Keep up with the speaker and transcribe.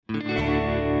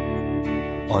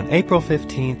On April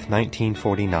 15,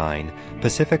 1949,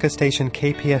 Pacifica station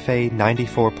KPFA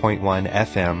 94.1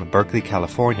 FM, Berkeley,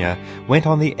 California, went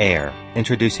on the air,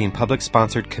 introducing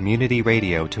public-sponsored community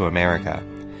radio to America.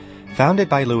 Founded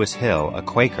by Lewis Hill, a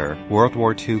Quaker, World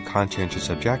War II conscientious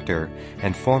objector,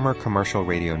 and former commercial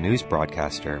radio news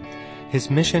broadcaster, his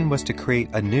mission was to create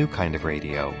a new kind of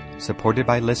radio, supported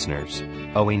by listeners,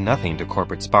 owing nothing to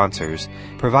corporate sponsors,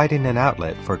 providing an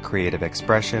outlet for creative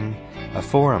expression, a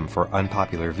forum for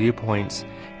unpopular viewpoints,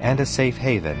 and a safe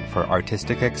haven for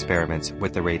artistic experiments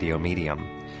with the radio medium.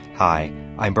 Hi,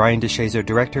 I'm Brian DeShazer,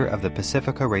 Director of the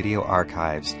Pacifica Radio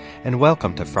Archives, and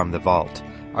welcome to From the Vault,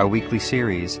 our weekly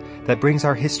series that brings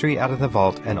our history out of the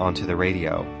vault and onto the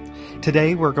radio.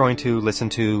 Today we're going to listen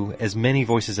to as many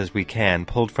voices as we can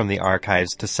pulled from the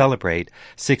archives to celebrate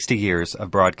 60 years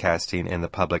of broadcasting in the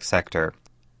public sector.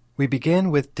 We begin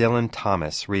with Dylan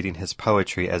Thomas reading his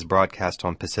poetry as broadcast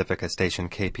on Pacifica station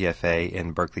KPFA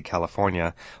in Berkeley,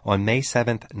 California on May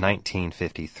 7th,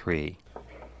 1953.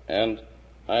 And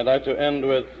I'd like to end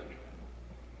with,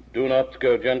 "Do not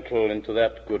go gentle into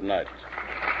that good night."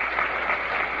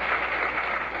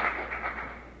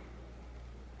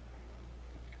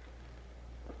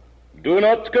 Do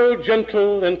not go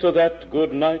gentle into that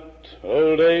good night.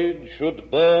 Old age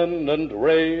should burn and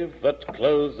rave at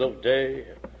close of day.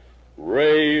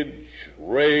 Rage,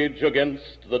 rage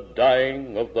against the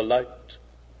dying of the light.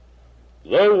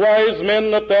 Though wise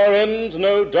men at their end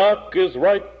know dark is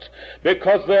right,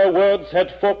 because their words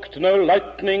had forked no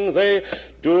lightning, they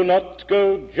do not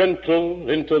go gentle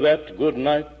into that good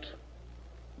night.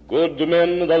 Good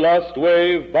men the last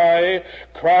wave by,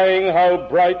 crying how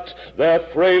bright their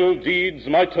frail deeds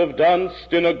might have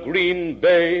danced in a green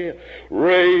bay.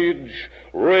 Rage,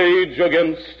 rage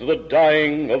against the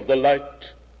dying of the light.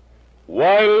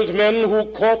 Wild men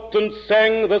who caught and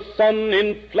sang the sun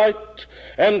in flight,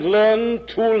 and learned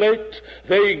too late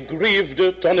they grieved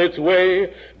it on its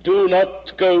way, do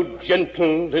not go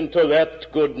gentle into that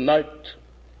good night.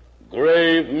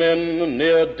 Grave men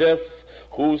near death,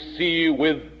 who see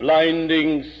with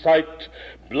blinding sight,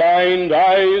 blind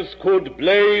eyes could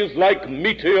blaze like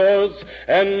meteors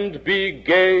and be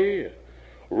gay.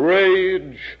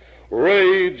 Rage,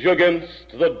 rage against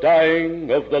the dying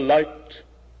of the light.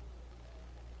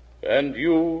 And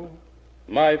you,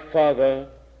 my father,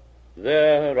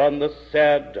 there on the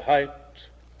sad height,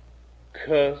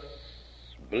 curse,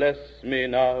 bless me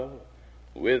now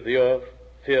with your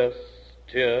fierce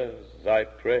tears, I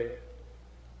pray.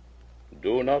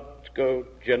 Do not go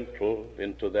gentle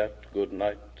into that good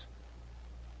night.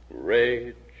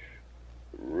 Rage,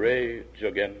 rage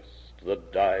against the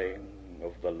dying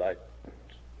of the light.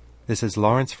 This is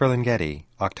Lawrence Ferlinghetti,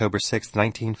 October 6,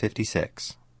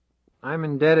 1956. I'm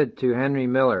indebted to Henry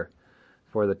Miller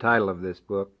for the title of this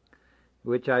book,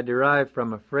 which I derived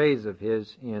from a phrase of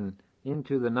his in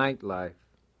Into the Nightlife.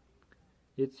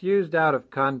 It's used out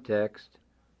of context,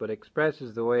 but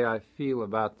expresses the way I feel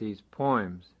about these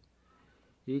poems.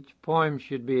 Each poem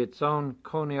should be its own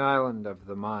Coney Island of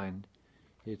the mind,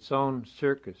 its own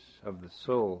circus of the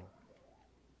soul.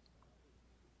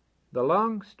 The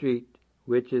long street,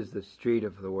 which is the street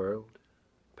of the world,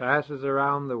 passes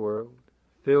around the world,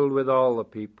 filled with all the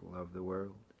people of the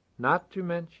world, not to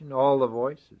mention all the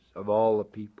voices of all the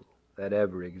people that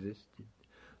ever existed,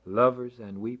 lovers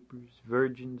and weepers,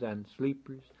 virgins and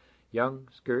sleepers, young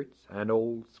skirts and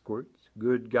old squirts,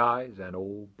 good guys and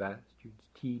old bastards,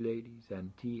 tea-ladies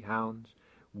and tea-hounds,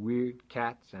 weird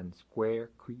cats and square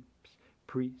creeps,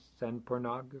 priests and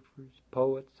pornographers,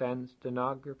 poets and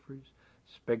stenographers,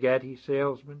 spaghetti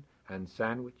salesmen and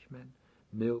sandwichmen,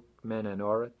 milkmen and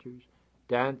orators,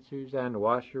 dancers and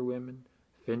washerwomen,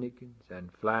 Finnegans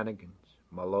and Flanagans,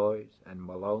 Malloys and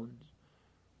Malones,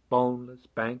 boneless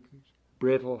bankers,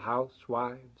 brittle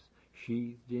housewives,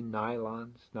 sheathed in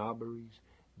nylon snobberies,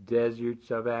 deserts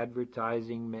of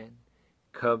advertising men,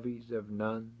 coveys of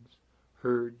nuns,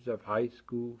 herds of high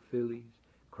school fillies,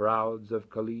 crowds of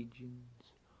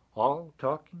collegians, all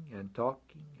talking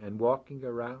and walking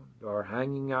around, or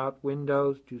hanging out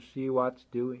windows to see what's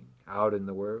doing out in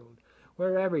the world,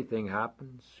 where everything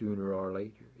happens sooner or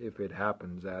later, if it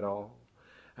happens at all.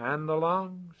 And the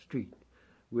long street,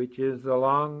 which is the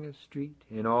longest street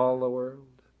in all the world,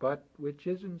 but which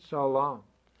isn't so long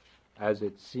as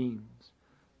it seems,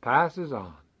 passes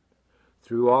on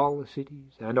through all the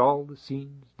cities and all the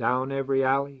scenes, down every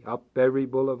alley, up every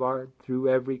boulevard, through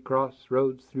every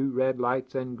crossroads, through red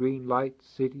lights and green lights,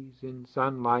 cities in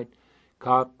sunlight,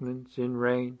 continents in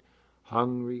rain,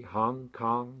 hungry Hong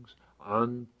Kongs,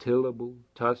 untillable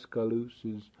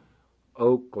Tuscaloosas,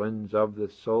 Oaklands of the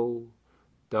soul,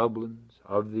 Dublins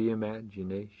of the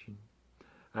imagination,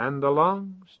 and the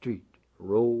long street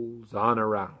rolls on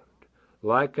around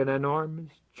like an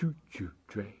enormous choo-choo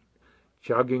train,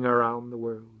 chugging around the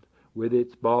world with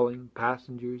its bawling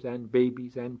passengers and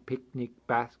babies and picnic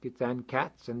baskets and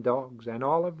cats and dogs, and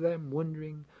all of them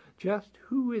wondering just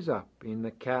who is up in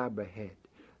the cab ahead,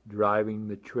 driving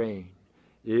the train,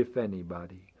 if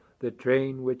anybody, the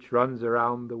train which runs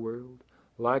around the world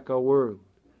like a world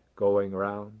going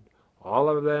round, all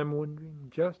of them wondering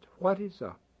just what is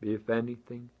up, if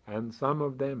anything, and some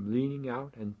of them leaning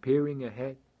out and peering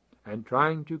ahead and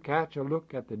trying to catch a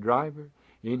look at the driver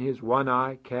in his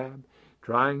one-eye cab,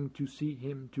 trying to see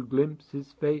him, to glimpse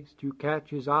his face, to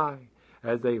catch his eye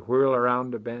as they whirl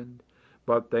around a bend,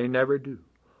 but they never do,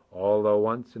 although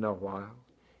once in a while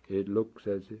it looks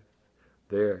as if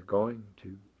they're going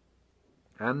to.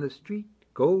 And the street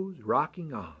goes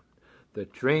rocking on. The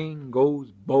train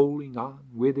goes bowling on,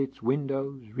 with its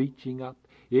windows reaching up,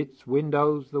 its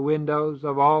windows, the windows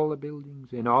of all the buildings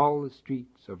in all the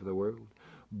streets of the world,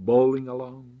 bowling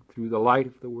along through the light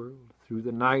of the world, through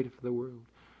the night of the world,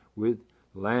 with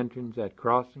lanterns at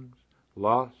crossings,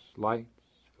 lost lights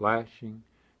flashing,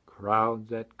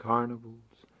 crowds at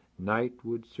carnivals,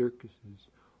 nightwood circuses,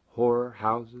 horror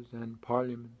houses and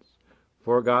parliaments,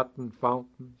 forgotten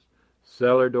fountains,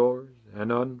 cellar doors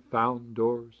and unfound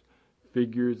doors,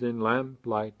 figures in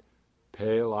lamplight,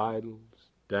 pale idols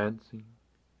dancing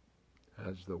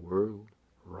as the world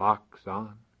rocks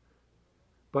on.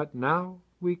 But now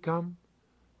we come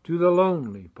to the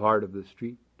lonely part of the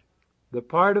street, the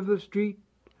part of the street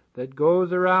that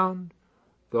goes around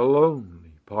the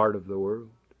lonely part of the world.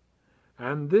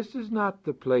 And this is not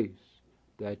the place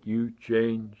that you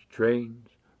change trains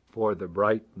for the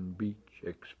Brighton Beach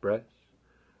Express.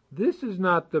 This is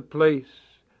not the place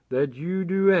that you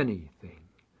do anything.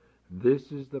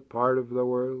 This is the part of the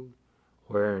world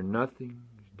where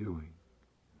nothing's doing,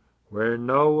 where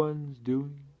no one's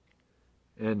doing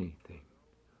anything,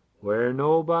 where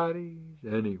nobody's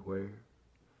anywhere,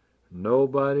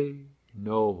 nobody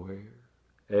nowhere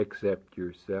except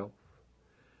yourself,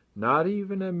 not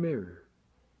even a mirror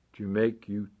to make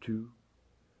you two,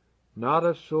 not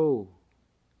a soul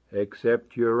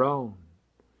except your own,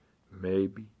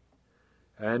 maybe,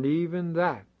 and even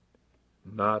that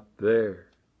not there,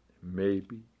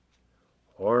 maybe,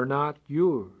 or not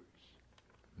yours,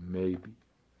 maybe,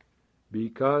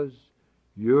 because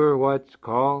you're what's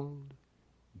called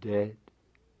dead.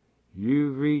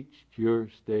 You've reached your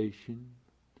station.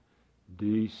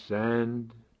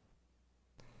 Descend.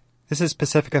 This is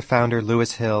Pacifica founder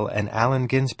Lewis Hill and Allen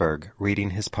Ginsberg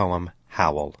reading his poem,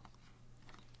 Howl.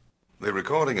 The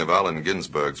recording of Allen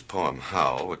Ginsberg's poem,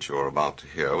 Howl, which you're about to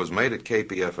hear, was made at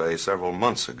KPFA several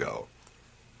months ago,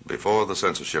 before the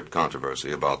censorship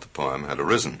controversy about the poem had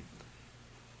arisen.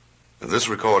 This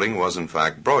recording was, in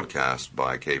fact, broadcast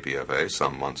by KPFA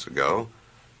some months ago,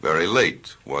 very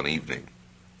late one evening.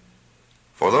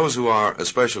 For those who are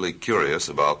especially curious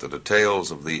about the details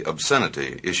of the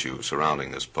obscenity issue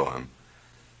surrounding this poem,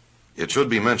 it should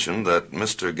be mentioned that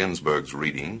Mr. Ginsberg's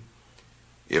reading,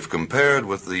 if compared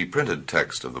with the printed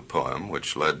text of the poem,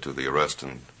 which led to the arrest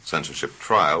and censorship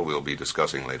trial we'll be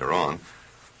discussing later on,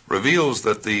 reveals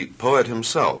that the poet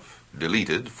himself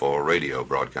deleted for radio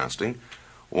broadcasting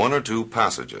one or two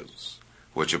passages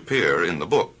which appear in the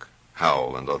book,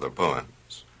 Howl and Other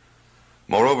Poems.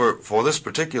 Moreover, for this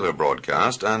particular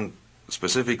broadcast, and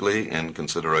specifically in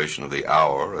consideration of the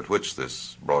hour at which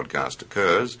this broadcast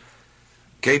occurs,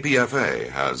 KPFA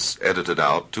has edited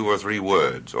out 2 or 3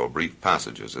 words or brief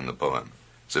passages in the poem,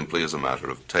 simply as a matter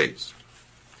of taste.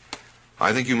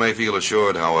 I think you may feel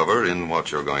assured, however, in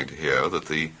what you're going to hear, that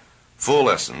the full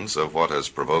essence of what has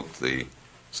provoked the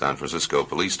San Francisco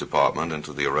Police Department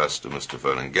into the arrest of Mr.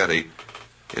 Ferlinghetti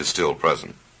is still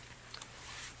present.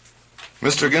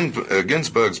 Mr.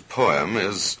 Ginsberg's poem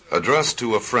is addressed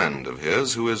to a friend of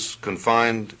his who is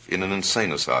confined in an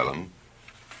insane asylum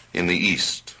in the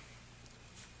East.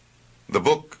 The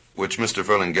book, which Mr.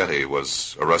 Ferlinghetti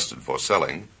was arrested for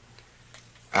selling,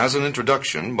 has an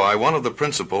introduction by one of the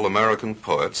principal American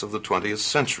poets of the 20th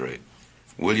century,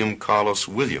 William Carlos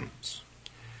Williams.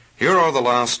 Here are the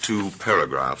last 2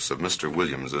 paragraphs of Mr.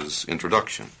 Williams's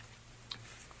introduction.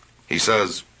 He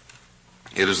says,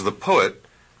 "It is the poet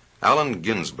Allen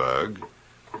Ginsberg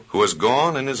who has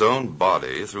gone in his own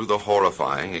body through the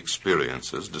horrifying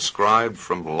experiences described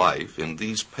from life in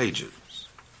these pages.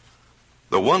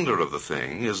 The wonder of the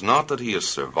thing is not that he has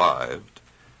survived,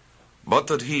 but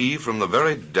that he, from the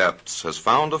very depths, has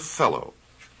found a fellow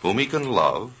whom he can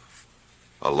love,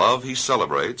 a love he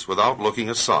celebrates without looking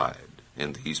aside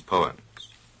in these poems.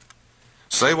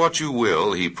 Say what you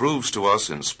will, he proves to us,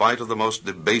 in spite of the most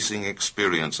debasing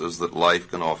experiences that life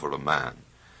can offer a man,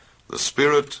 the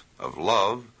spirit of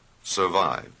love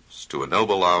survives to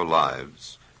ennoble our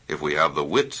lives if we have the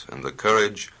wit and the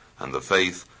courage and the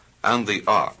faith and the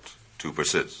art to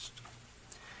persist.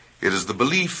 It is the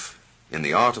belief in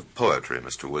the art of poetry,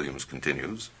 Mr. Williams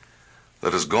continues,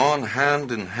 that has gone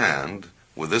hand in hand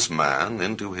with this man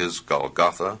into his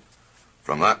Golgotha,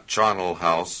 from that charnel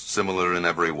house similar in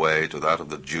every way to that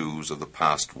of the Jews of the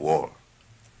past war.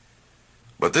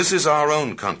 But this is our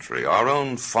own country, our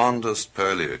own fondest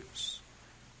purlieus.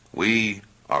 We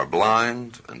are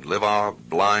blind and live our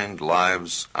blind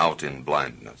lives out in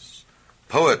blindness.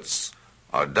 Poets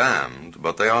are damned,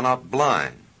 but they are not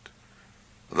blind.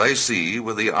 They see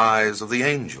with the eyes of the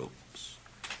angels.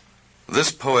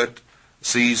 This poet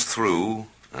sees through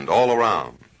and all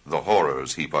around the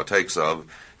horrors he partakes of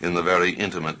in the very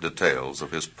intimate details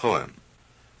of his poem.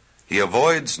 He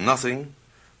avoids nothing,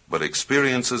 but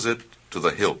experiences it to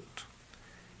the hilt.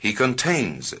 He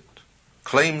contains it,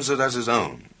 claims it as his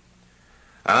own,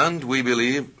 and, we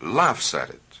believe, laughs at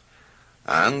it,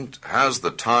 and has the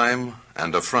time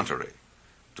and effrontery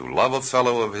to love a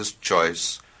fellow of his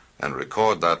choice and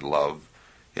record that love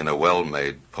in a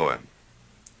well-made poem.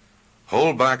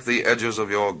 Hold back the edges of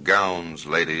your gowns,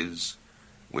 ladies.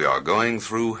 We are going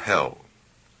through hell.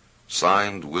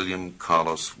 Signed, William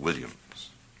Carlos Williams.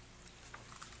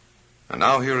 And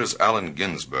now here is Allen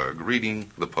Ginsberg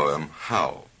reading the poem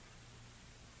How.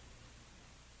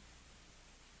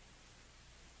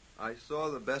 I saw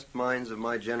the best minds of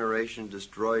my generation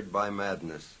destroyed by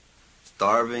madness,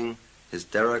 starving,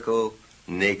 hysterical,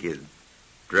 naked,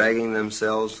 dragging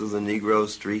themselves through the Negro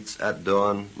streets at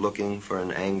dawn looking for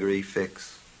an angry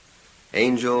fix.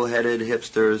 Angel-headed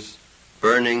hipsters,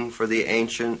 burning for the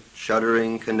ancient,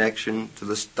 shuddering connection to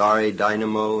the starry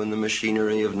dynamo in the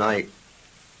machinery of night,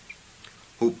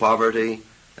 who poverty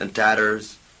and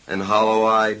tatters and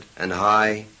hollow-eyed and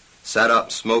high sat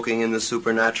up smoking in the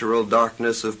supernatural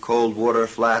darkness of cold water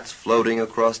flats floating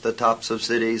across the tops of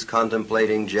cities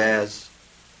contemplating jazz,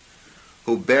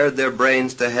 who bared their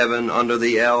brains to heaven under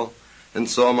the L and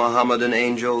saw Mohammedan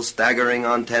angels staggering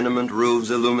on tenement roofs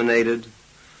illuminated,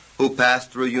 who passed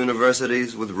through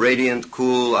universities with radiant,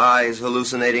 cool eyes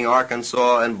hallucinating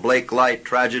Arkansas and Blake Light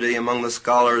tragedy among the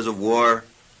scholars of war,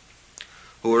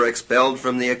 who were expelled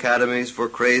from the academies for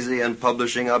crazy and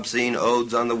publishing obscene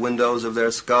odes on the windows of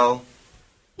their skull.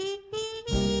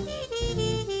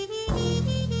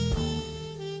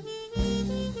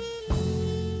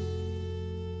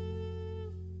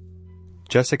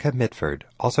 Jessica Mitford,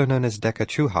 also known as Decca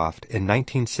Treuhaft, in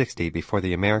 1960 before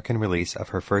the American release of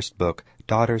her first book,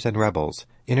 Daughters and Rebels,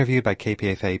 interviewed by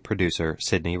KPFA producer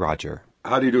Sidney Roger.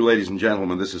 How do you do, ladies and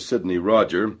gentlemen? This is Sidney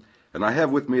Roger, and I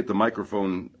have with me at the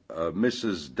microphone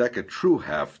Mrs. Decca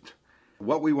Treuhaft.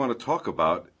 What we want to talk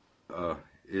about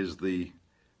is the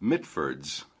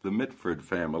Mitfords, the Mitford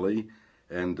family,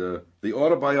 and the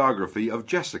autobiography of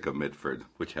Jessica Mitford,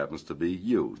 which happens to be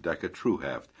you, Decca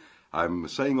Treuhaft. I'm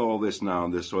saying all this now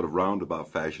in this sort of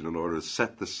roundabout fashion in order to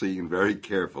set the scene very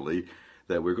carefully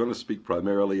that we're going to speak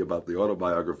primarily about the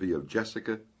autobiography of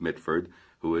Jessica Mitford,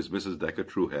 who is Mrs. Decca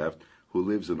Treuhaft, who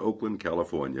lives in Oakland,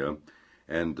 California.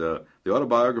 And the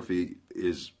autobiography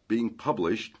is being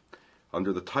published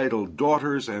under the title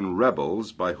Daughters and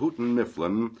Rebels by Houghton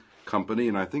Mifflin Company,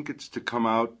 and I think it's to come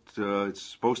out, it's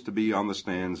supposed to be on the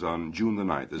stands on June the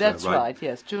 9th. That's that right? right,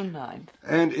 yes, June 9th.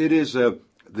 And it is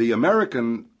the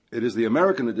American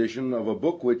edition of a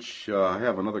book which I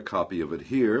have another copy of it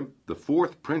here, the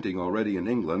fourth printing already in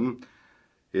England.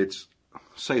 It's,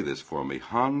 say this for me,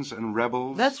 Hans and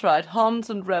Rebels? That's right, Hans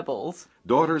and Rebels.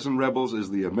 Daughters and Rebels is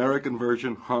the American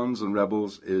version, Hans and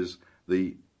Rebels is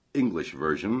the English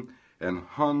version, and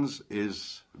Hans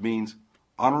means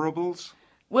honorables?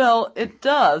 Well, it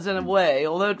does in a way,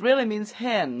 although it really means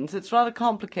hens. It's rather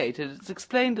complicated. It's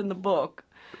explained in the book.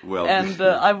 Well, and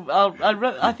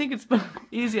I think it's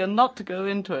easier not to go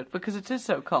into it because it is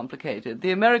so complicated.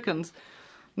 The Americans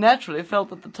naturally felt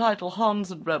that the title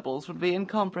Hans and Rebels would be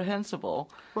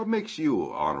incomprehensible. What makes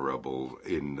you honorable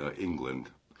in England?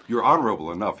 You're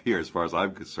honorable enough here as far as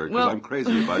I'm concerned, because I'm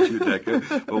crazy about you,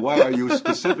 Decca. But why are you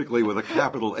specifically with a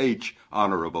capital H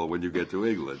honorable when you get to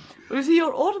England? Well, you see,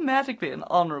 you're automatically an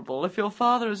honorable if your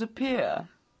father is a peer,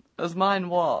 as mine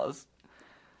was.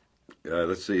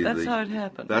 Let's see. That's how it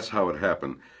happened. That's how it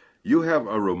happened. You have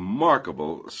a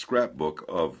remarkable scrapbook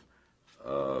of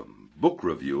book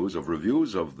reviews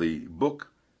of the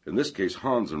book, in this case,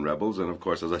 Hans and Rebels, and of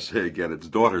course, as I say again, it's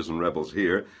Daughters and Rebels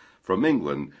here, from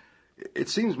England. It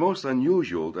seems most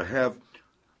unusual to have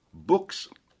books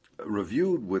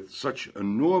reviewed with such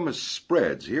enormous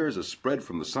spreads. Here's a spread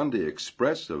from the Sunday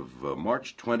Express of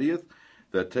March 20th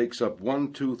that takes up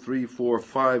 1, 2, 3, 4,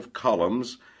 5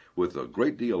 columns with a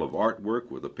great deal of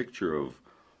artwork, with a picture of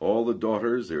all the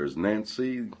daughters. There's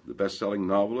Nancy, the best-selling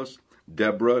novelist,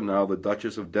 Deborah, now the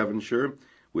Duchess of Devonshire,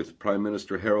 with Prime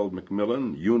Minister Harold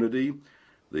Macmillan, Unity,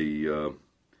 the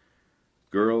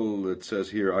girl that says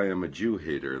here, I am a Jew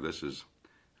hater. This is,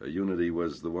 Unity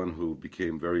was the one who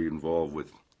became very involved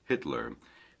with Hitler.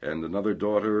 And another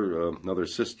daughter, another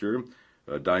sister,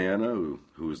 Diana,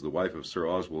 who is the wife of Sir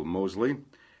Oswald Mosley.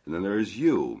 And then there is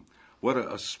you. What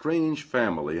a strange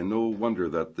family, and no wonder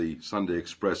that the Sunday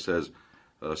Express says,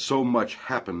 so much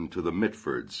happened to the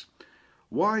Mitfords.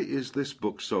 Why is this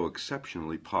book so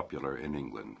exceptionally popular in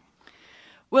England?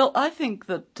 Well, I think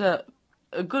that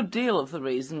a good deal of the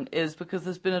reason is because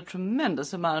there's been a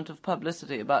tremendous amount of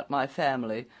publicity about my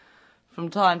family from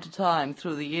time to time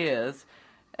through the years,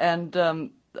 and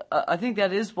I think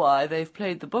that is why they've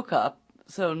played the book up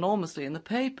so enormously in the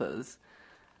papers.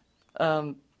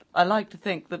 I like to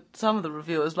think that some of the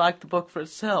reviewers like the book for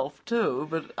itself too,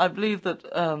 but I believe that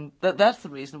that's the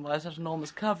reason why such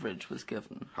enormous coverage was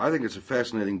given. I think it's a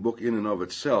fascinating book in and of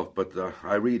itself, but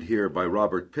I read here by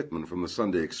Robert Pittman from the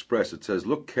Sunday Express. It says,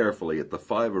 look carefully at the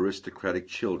 5 aristocratic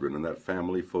children in that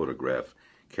family photograph.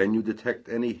 Can you detect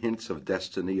any hints of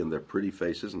destiny in their pretty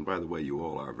faces? And by the way, you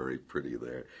all are very pretty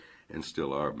there, and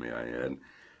still are, may I add.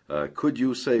 Could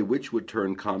you say which would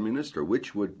turn communist, or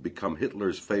which would become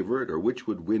Hitler's favorite, or which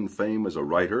would win fame as a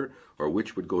writer, or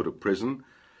which would go to prison?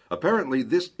 Apparently,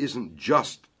 this isn't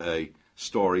just a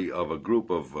story of a group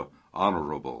of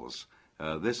honorables.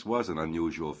 This was an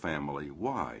unusual family.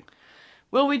 Why?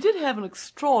 Well, we did have an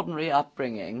extraordinary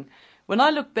upbringing. When I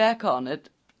look back on it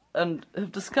and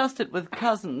have discussed it with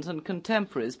cousins and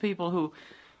contemporaries, people who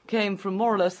came from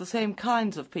more or less the same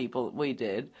kinds of people that we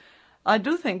did, I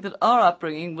do think that our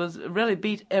upbringing was really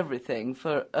beat everything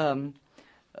for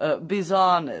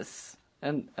bizarreness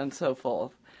and so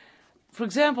forth. For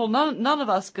example, none of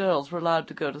us girls were allowed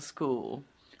to go to school.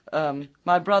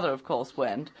 My brother, of course,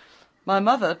 went. My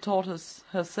mother taught us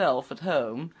herself at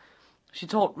home. She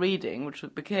taught reading, which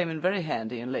became very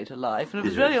handy in later life, and it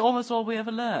was really almost all we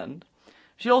ever learned.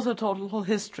 She also taught a little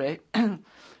history.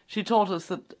 She taught us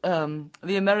that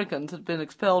the Americans had been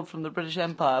expelled from the British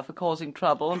Empire for causing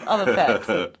trouble, and other facts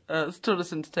that stood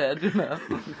us instead, you know.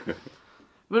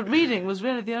 But reading was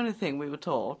really the only thing we were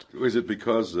taught. Is it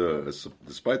because,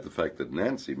 despite the fact that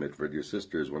Nancy Mitford, your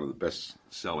sister, is one of the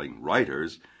best-selling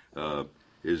writers,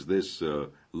 is this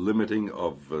limiting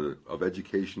of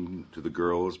education to the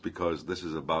girls because this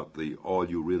is about all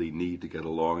you really need to get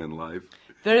along in life?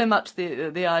 Very much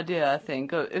the idea, I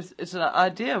think. It's an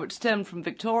idea which stemmed from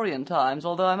Victorian times,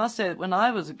 although I must say that when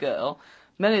I was a girl,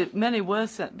 many were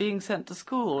being sent to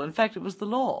school. In fact, it was the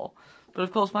law. But,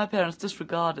 of course, my parents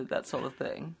disregarded that sort of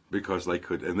thing. Because they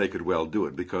could well do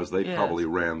it, because they probably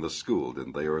ran the school,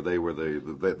 didn't they? Or they were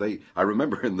I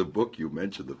remember in the book you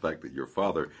mentioned the fact that your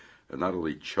father not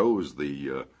only chose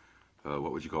the,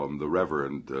 what would you call him, the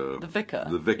reverend... the vicar.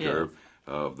 The vicar. Yes.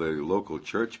 Of the local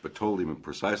church, but told him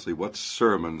precisely what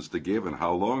sermons to give and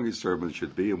how long his sermons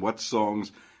should be and what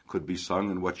songs could be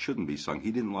sung and what shouldn't be sung. He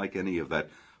didn't like any of that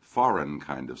foreign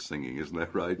kind of singing, isn't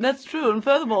that right? That's true, and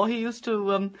furthermore, he used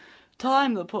to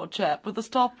time the poor chap with a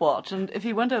stopwatch, and if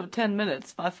he went over 10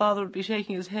 minutes, my father would be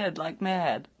shaking his head like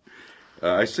mad.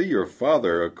 I see your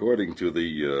father, according to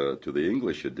the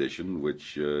English edition,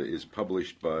 which is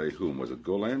published by whom? Was it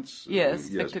Gollancz? Yes,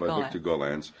 Victor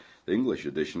Gollancz. The English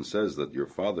edition says that your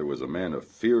father was a man of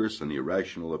fierce and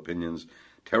irrational opinions,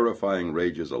 terrifying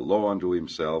rages, a law unto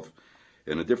himself.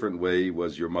 In a different way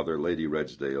was your mother, Lady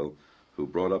Redesdale, who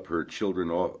brought up her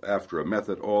children after a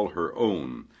method all her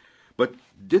own. But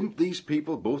didn't these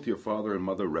people, both your father and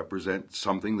mother, represent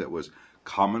something that was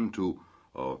common to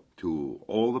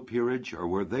all the peerage, or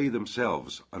were they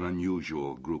themselves an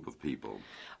unusual group of people?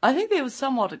 I think they were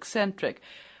somewhat eccentric.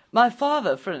 My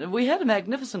father, we had a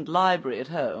magnificent library at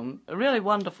home, a really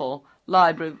wonderful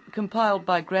library compiled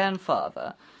by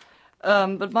grandfather.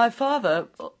 But my father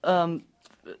had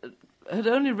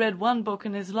only read one book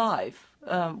in his life,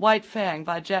 White Fang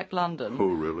by Jack London. Oh,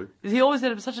 really? He always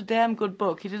said it was such a damn good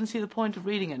book, he didn't see the point of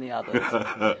reading any others.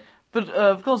 But,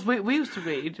 of course, we used to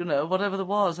read, whatever there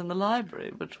was in the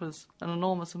library, which was an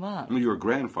enormous amount. Well, your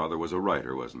grandfather was a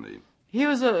writer, wasn't he? He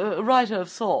was a writer of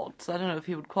sorts. I don't know if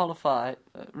he would qualify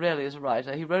really as a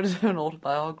writer. He wrote his own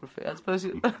autobiography. I suppose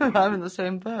I'm in the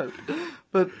same boat.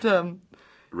 But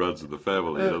runs in the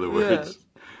family, in other words. Yes.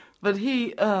 But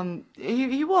he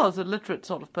was a literate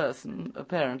sort of person,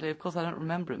 apparently. Of course, I don't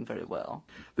remember him very well.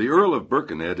 The Earl of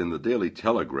Birkenhead in the Daily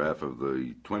Telegraph of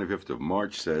the 25th of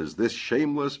March says, "This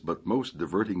shameless but most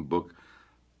diverting book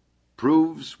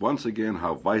proves once again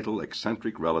how vital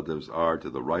eccentric relatives are to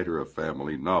the writer of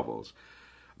family novels."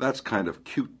 That's kind of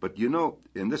cute, but you know,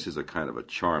 and this is a kind of a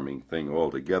charming thing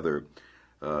altogether,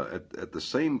 at the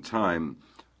same time,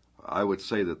 I would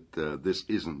say that this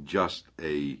isn't just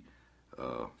a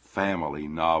family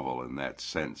novel in that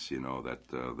sense, you know, that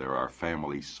there are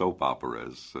family soap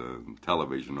operas,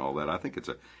 television, all that. I think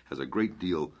has a great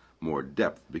deal more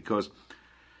depth, because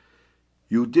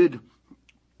you did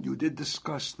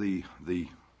discuss the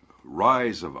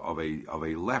rise of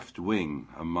a left wing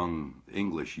among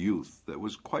English youth that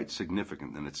was quite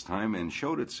significant in its time and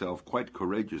showed itself quite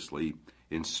courageously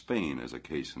in Spain as a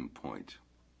case in point.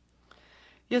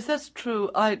 Yes, that's true.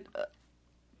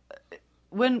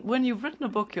 When you've written a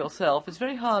book yourself, it's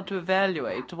very hard to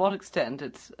evaluate to what extent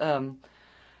it's a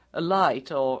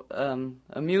light or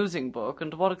amusing book,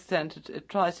 and to what extent it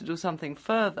tries to do something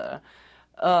further.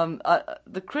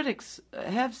 The critics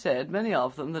have said, many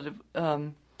of them, that it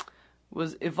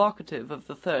was evocative of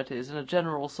the 30s in a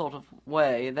general sort of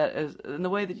way, that is, in the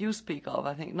way that you speak of,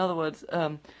 I think. In other words,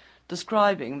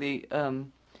 describing the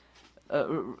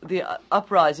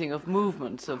uprising of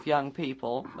movements of young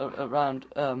people around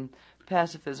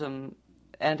pacifism,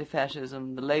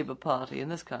 anti-fascism, the Labour Party,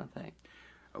 and this kind of thing.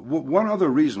 One other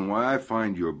reason why I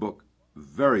find your book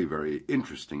very, very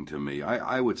interesting to me,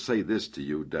 I would say this to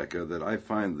you, Decca, that I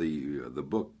find the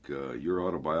book, your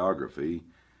autobiography,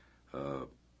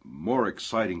 more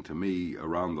exciting to me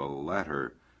around the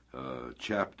latter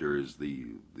chapters,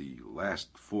 the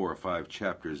last 4 or 5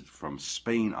 chapters from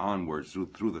Spain onwards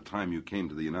through the time you came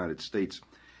to the United States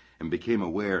and became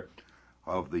aware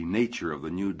of the nature of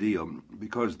the New Deal,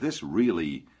 because this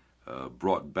really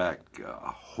brought back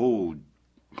a whole,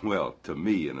 well, to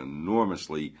me, an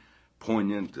enormously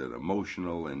poignant and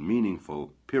emotional and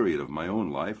meaningful period of my own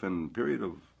life and period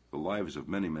of the lives of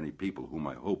many, many people whom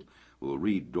I hope will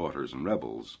read Daughters and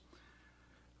Rebels.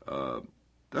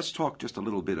 Let's talk just a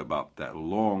little bit about that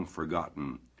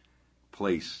long-forgotten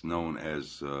place known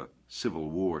as Civil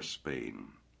War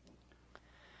Spain.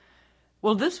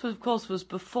 Well, this, of course, was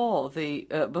before the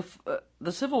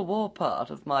Civil War part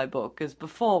of my book is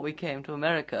before we came to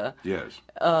America. Yes.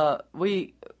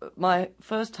 My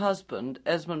first husband,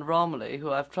 Esmond Romilly,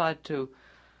 who I've tried to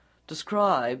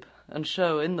describe and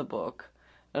show in the book,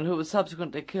 and who was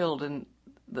subsequently killed in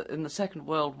the Second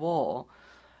World War,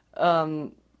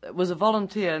 was a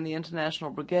volunteer in the International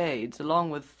Brigades,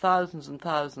 along with thousands and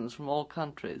thousands from all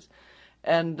countries.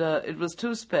 And it was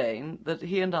to Spain that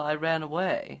he and I ran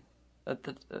away.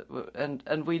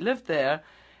 And we lived there.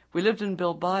 We lived in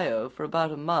Bilbao for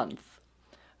about a month,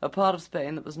 a part of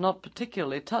Spain that was not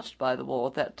particularly touched by the war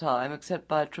at that time, except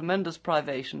by tremendous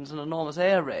privations and enormous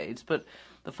air raids, but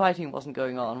the fighting wasn't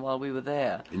going on while we were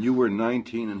there. And you were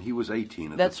 19 and he was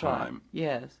 18 at That's the time. That's right,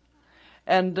 yes.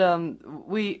 And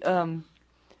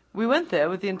we went there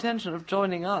with the intention of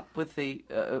joining up with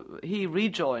he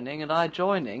rejoining and I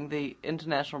joining the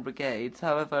International Brigades.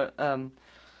 However,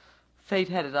 fate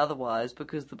had it otherwise,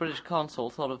 because the British consul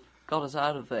sort of got us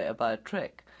out of there by a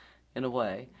trick, in a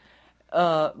way.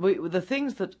 The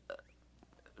things that,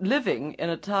 living in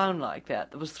a town like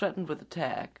that was threatened with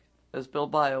attack, as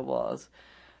Bilbao was,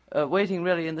 waiting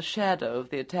really in the shadow of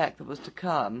the attack that was to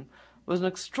come, was an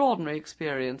extraordinary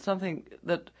experience, something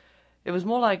that, it was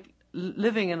more like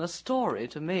living in a story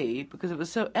to me, because it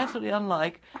was so utterly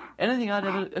unlike anything I'd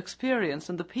ever experienced,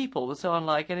 and the people were so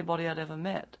unlike anybody I'd ever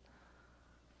met.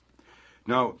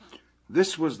 Now,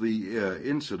 this was the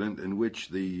incident in which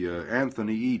the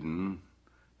Anthony Eden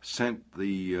sent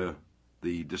the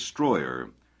destroyer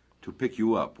to pick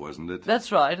you up, wasn't it?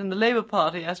 That's right, and the Labour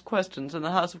Party asked questions in the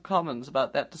House of Commons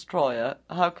about that destroyer,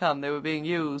 how come they were being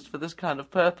used for this kind of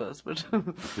purpose. But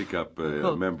pick up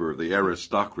a member of the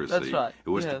aristocracy. That's right. It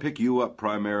was to pick you up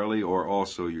primarily, or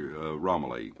also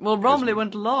Romilly? Well, Romilly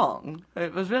went along.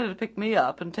 It was really to pick me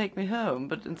up and take me home,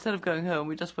 but instead of going home,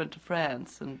 we just went to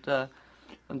France and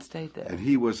stayed there. And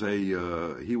he was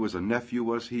a nephew,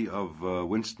 was he, of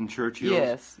Winston Churchill?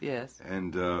 Yes, yes.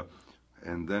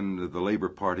 And then the Labour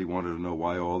Party wanted to know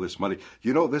why all this money.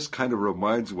 You know, this kind of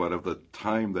reminds one of the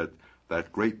time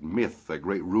that great myth, that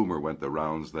great rumor went the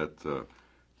rounds that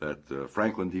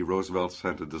Franklin D. Roosevelt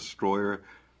sent a destroyer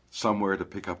somewhere to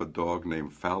pick up a dog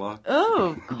named Falla?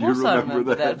 Oh, of course I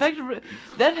remember that. In fact,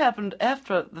 that happened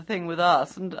after the thing with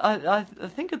us, and I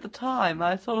think at the time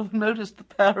I sort of noticed the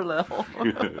parallel.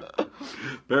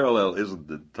 Parallel isn't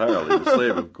entirely the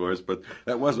same, of course, but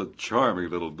that was a charming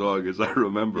little dog, as I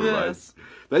remember, yes. Right?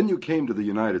 Then you came to the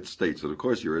United States, and of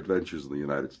course your adventures in the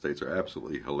United States are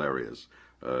absolutely hilarious.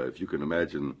 If you can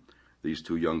imagine these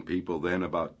two young people then,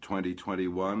 about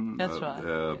 2021. That's right.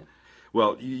 Yeah.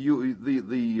 Well,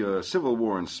 the Civil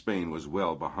War in Spain was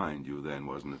well behind you then,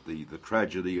 wasn't it? The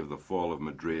tragedy of the fall of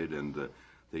Madrid and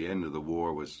the end of the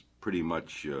war was pretty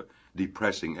much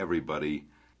depressing everybody.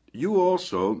 You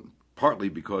also, partly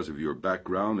because of your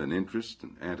background and interest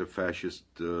in anti-fascist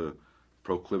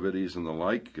proclivities and the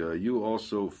like, you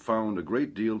also found a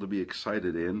great deal to be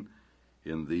excited in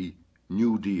the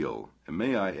New Deal. And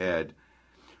may I add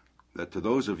that to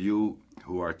those of you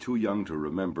who are too young to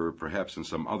remember, perhaps in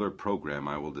some other program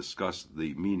I will discuss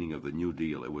the meaning of the New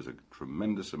Deal. It was a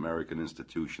tremendous American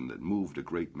institution that moved a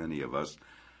great many of us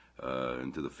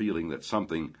into the feeling that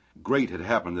something great had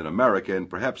happened in America, and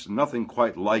perhaps nothing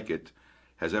quite like it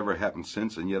has ever happened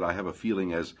since. And yet I have a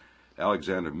feeling, as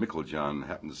Alexander Mickeljohn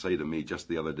happened to say to me just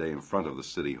the other day in front of the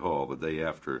City Hall, the day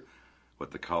after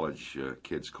what the college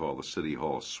kids call the City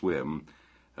Hall swim,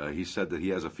 he said that he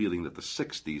has a feeling that the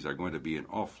 60s are going to be an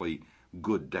awfully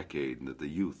good decade and that the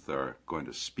youth are going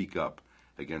to speak up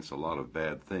against a lot of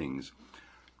bad things.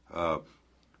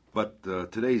 But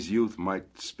today's youth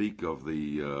might speak of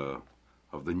the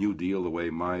New Deal the way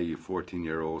my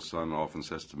 14-year-old son often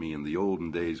says to me, in the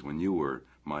olden days when you were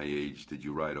my age, did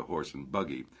you ride a horse and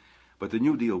buggy? But the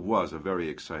New Deal was a very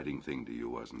exciting thing to you,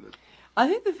 wasn't it? I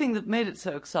think the thing that made it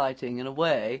so exciting, in a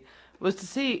way, was to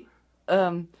see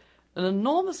an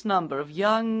enormous number of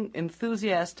young,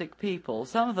 enthusiastic people,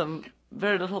 some of them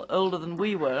very little older than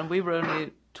we were, and we were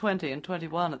only 20 and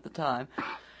 21 at the time,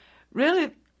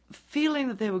 really feeling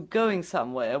that they were going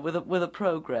somewhere with a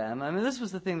program. I mean, this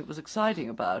was the thing that was exciting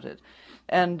about it.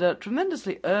 And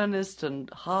tremendously earnest and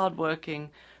hard-working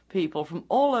people from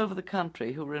all over the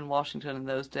country who were in Washington in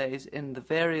those days in the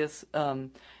various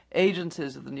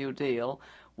agencies of the New Deal,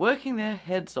 working their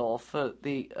heads off for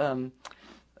the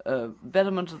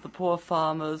betterment of the poor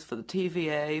farmers, for the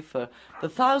TVA, for the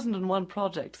 1,001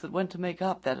 projects that went to make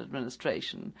up that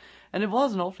administration. And it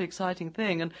was an awfully exciting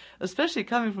thing, and especially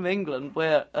coming from England,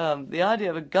 where the idea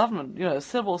of a government, a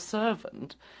civil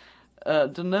servant,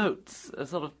 denotes a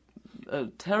sort of a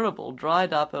terrible,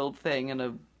 dried-up old thing in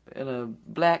a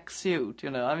black suit,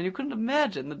 I mean, you couldn't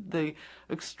imagine the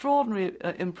extraordinary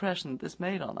impression this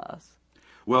made on us.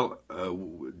 Well,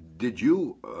 did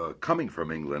you, coming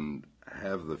from England,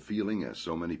 have the feeling, as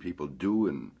so many people do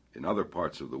in other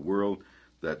parts of the world,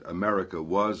 that America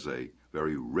was a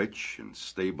very rich and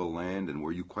stable land, and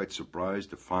were you quite surprised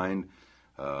to find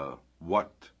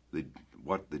what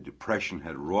the Depression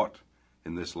had wrought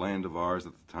in this land of ours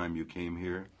at the time you came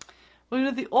here?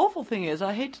 Well, the awful thing is,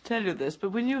 I hate to tell you this,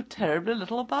 but we knew terribly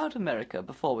little about America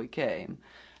before we came,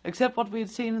 except what we had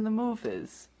seen in the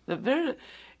movies.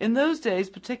 In those days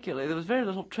particularly, there was very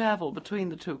little travel between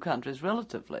the two countries,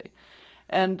 relatively.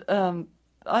 And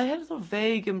I had a sort of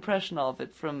vague impression of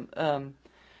it from,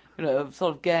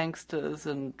 sort of gangsters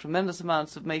and tremendous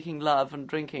amounts of making love and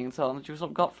drinking and so on that you sort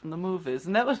of got from the movies,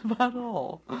 and that was about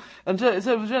all. And so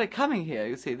it was really coming here,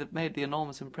 you see, that made the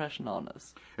enormous impression on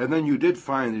us. And then you did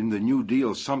find in the New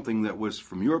Deal something that was,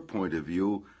 from your point of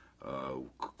view,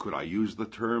 could I use the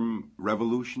term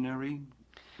revolutionary?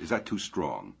 Is that too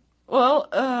strong? Well,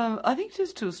 I think it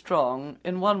is too strong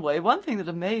in one way. One thing that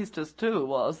amazed us, too,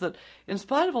 was that in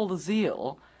spite of all the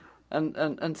zeal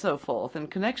and so forth in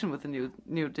connection with the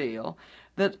New Deal,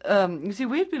 that, you see,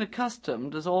 we've been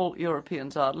accustomed, as all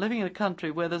Europeans are, living in a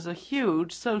country where there's a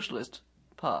huge socialist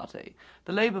party.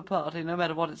 The Labour Party, no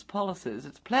matter what its policies,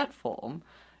 its platform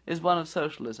is one of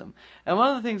socialism. And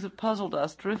one of the things that puzzled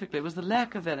us terrifically was the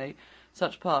lack of any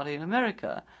such party in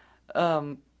America.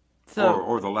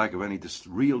 Or the lack of any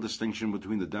real distinction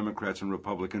between the Democrats and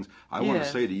Republicans. I want to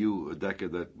say to you, Decca,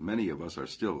 that many of us are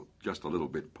still just a little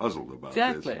bit puzzled about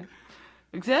this.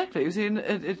 Exactly. You see,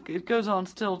 it goes on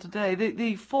still today.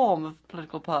 The form of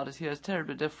political parties here is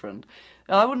terribly different.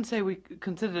 I wouldn't say we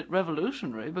considered it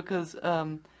revolutionary, because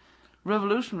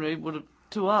revolutionary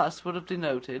to us would have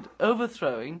denoted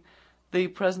overthrowing the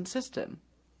present system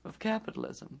of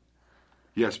capitalism.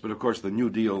 Yes, but of course the New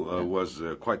Deal was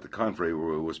quite the contrary,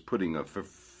 where it was putting a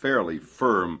fairly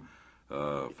firm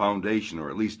foundation, or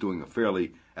at least doing a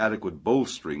fairly adequate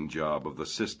bolstering job of the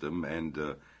system, and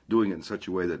doing it in such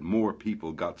a way that more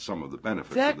people got some of the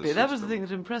benefits of the system. That was the thing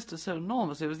that impressed us so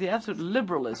enormously. It was the absolute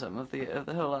liberalism of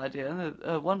the whole idea, and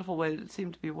the wonderful way that it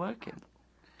seemed to be working.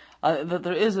 that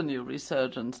there is a new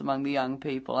resurgence among the young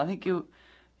people. I think you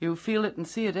feel it and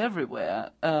see it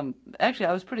everywhere. Actually,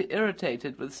 I was pretty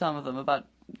irritated with some of them about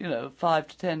 5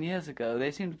 to 10 years ago.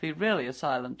 They seem to be really a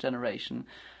silent generation.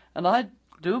 And I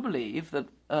do believe that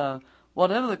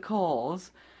whatever the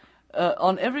cause,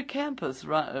 on every campus,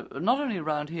 not only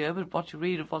around here, but what you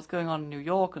read of what's going on in New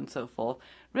York and so forth,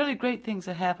 really great things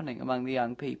are happening among the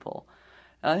young people.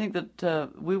 And I think that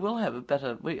we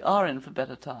are in for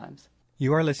better times.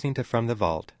 You are listening to From the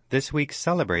Vault, this week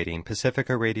celebrating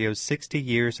Pacifica Radio's 60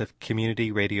 years of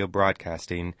community radio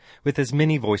broadcasting with as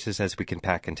many voices as we can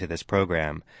pack into this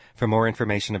program. For more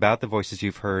information about the voices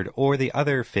you've heard or the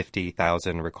other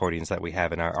 50,000 recordings that we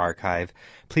have in our archive,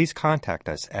 please contact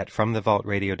us at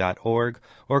fromthevaultradio.org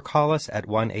or call us at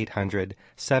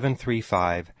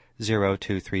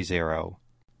 1-800-735-0230.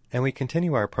 And we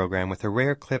continue our program with a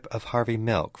rare clip of Harvey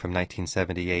Milk from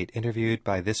 1978, interviewed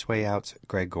by This Way Out's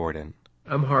Greg Gordon.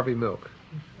 I'm Harvey Milk.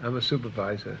 I'm a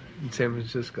supervisor in San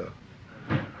Francisco.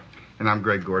 And I'm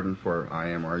Greg Gordon for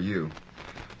IMRU.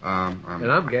 And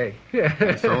I'm gay.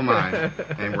 So am I.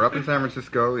 And we're up in San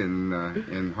Francisco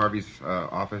in Harvey's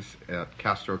office at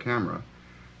Castro Camera.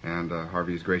 And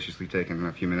Harvey's graciously taken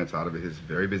a few minutes out of his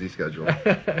very busy schedule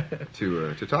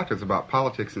to talk to us about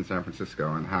politics in San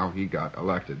Francisco and how he got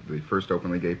elected, the first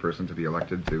openly gay person to be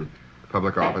elected to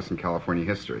public office in California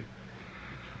history.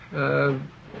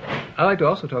 I like to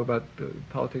also talk about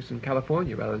politics in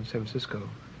California rather than San Francisco.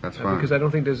 That's fine. Because I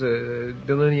don't think there's a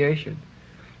delineation.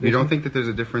 You don't think that there's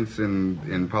a difference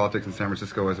in politics in San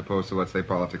Francisco as opposed to, let's say,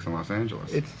 politics in Los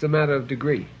Angeles? It's a matter of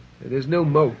degree. There's no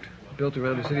moat built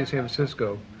around the city of San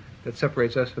Francisco that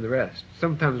separates us from the rest.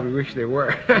 Sometimes we wish there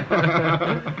were.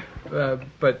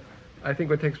 But I think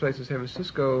what takes place in San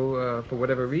Francisco, for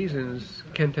whatever reasons,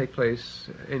 can take place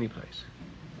any place.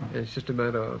 And it's just a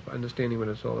matter of understanding what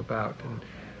it's all about. And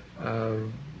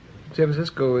San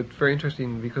Francisco, it's very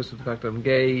interesting because of the fact that I'm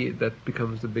gay. That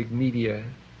becomes the big media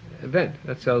event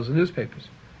that sells the newspapers.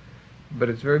 But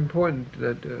it's very important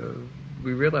that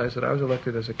we realize that I was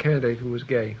elected as a candidate who was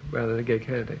gay rather than a gay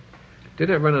candidate. Did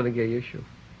not run on a gay issue.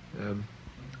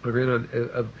 I ran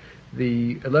on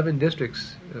the 11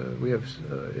 districts we have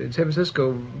in San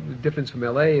Francisco. The difference from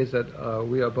LA is that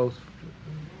we are both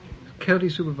county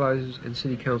supervisors and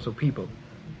city council people,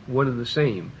 one and the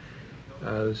same.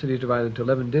 The city is divided into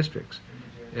 11 districts,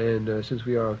 and since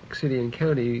we are city and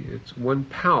county, it's one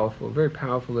very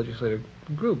powerful legislative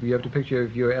group. You have to picture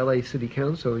if your LA City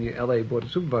Council and your LA Board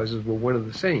of Supervisors were one and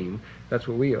the same. That's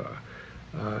what we are.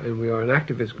 And we are an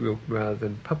activist group rather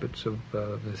than puppets of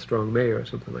the strong mayor or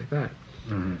something like that.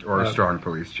 Mm-hmm. Or a strong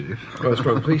police chief. Or a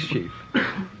strong police chief.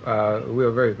 We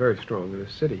are very, very strong in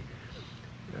this city.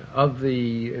 In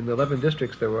the 11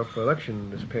 districts that were up for election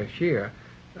this past year,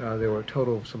 there were a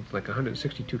total of something like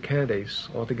 162 candidates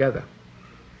altogether.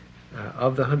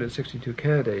 Of the 162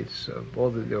 candidates, there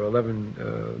were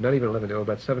 11, not even 11, there were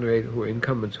about 7 or 8 who were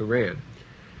incumbents who ran.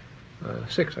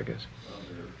 6, I guess.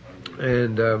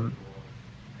 And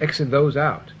exit those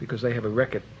out because they have a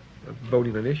record of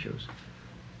voting on issues.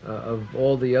 Of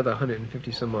all the other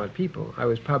 150 some odd people, I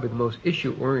was probably the most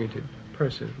issue-oriented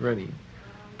person running.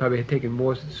 Probably had taken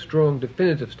more strong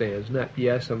definitive stands, not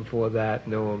yes, I'm for that,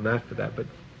 no, I'm not for that, but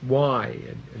why,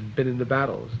 and been in the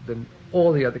battles than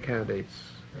all the other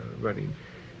candidates running.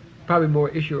 Probably more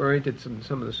issue-oriented than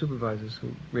some of the supervisors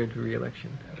who ran for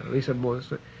re-election. At least I'm more.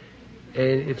 And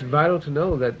it's vital to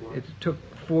know that it took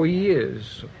 4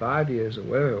 years, or 5 years, or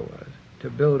whatever it was, to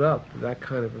build up that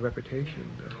kind of a reputation.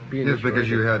 Yes, because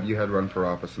you had run for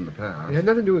office in the past. It had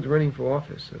nothing to do with running for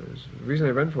office. The reason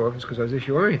I ran for office is because I was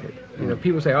issue-oriented.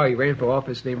 People say, oh, you ran for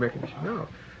office, name recognition. No.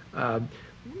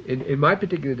 In my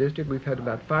particular district, we've had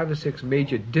about 5 or 6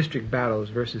 major district battles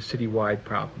versus citywide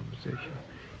problems.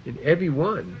 In every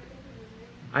one,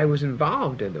 I was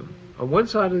involved in them, on one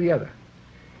side or the other.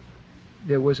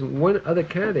 There wasn't one other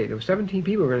candidate. There were 17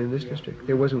 people running this district.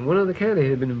 There wasn't one other candidate who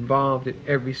had been involved in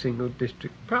every single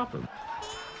district problem.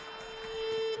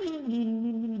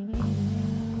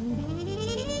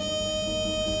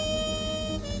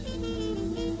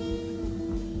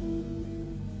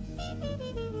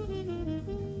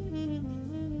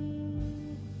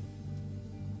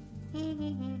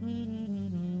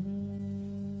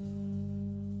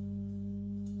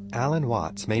 Alan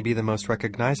Watts may be the most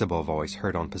recognizable voice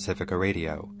heard on Pacifica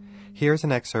Radio. Here's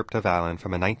an excerpt of Alan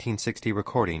from a 1960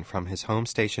 recording from his home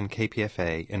station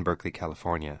KPFA in Berkeley,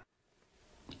 California.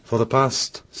 For the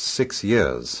past 6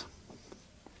 years,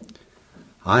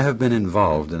 I have been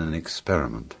involved in an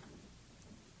experiment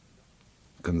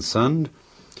concerned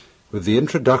with the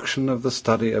introduction of the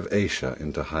study of Asia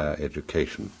into higher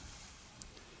education.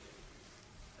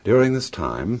 During this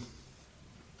time,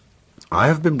 I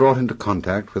have been brought into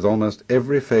contact with almost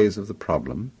every phase of the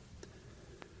problem,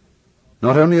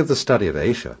 not only of the study of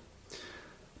Asia,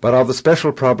 but of the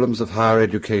special problems of higher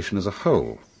education as a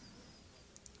whole.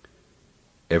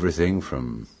 Everything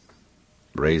from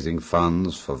raising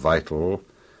funds for vital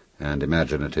and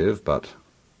imaginative but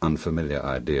unfamiliar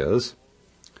ideas,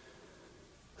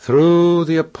 through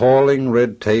the appalling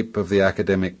red tape of the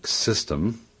academic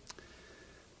system,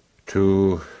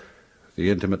 to the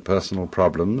intimate personal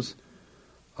problems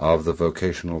of the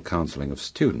vocational counseling of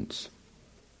students.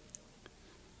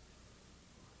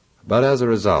 But as a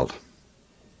result,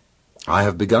 I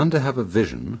have begun to have a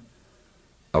vision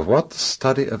of what the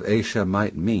study of Asia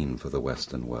might mean for the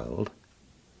Western world,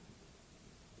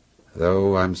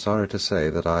 though I'm sorry to say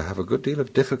that I have a good deal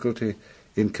of difficulty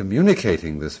in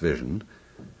communicating this vision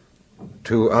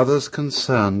to others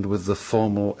concerned with the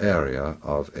formal area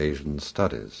of Asian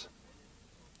studies.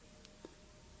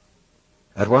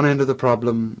 At one end of the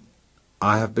problem,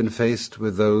 I have been faced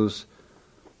with those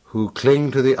who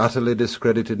cling to the utterly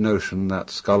discredited notion that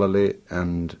scholarly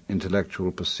and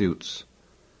intellectual pursuits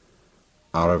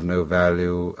are of no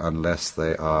value unless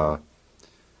they are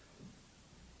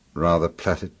rather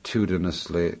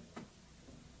platitudinously,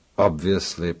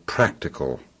 obviously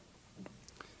practical.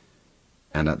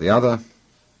 And at the other,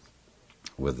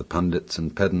 with the pundits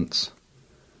and pedants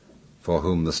for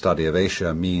whom the study of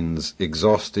Asia means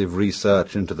exhaustive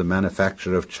research into the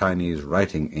manufacture of Chinese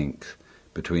writing ink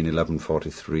between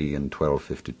 1143 and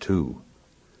 1252.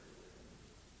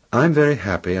 I'm very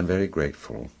happy and very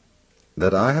grateful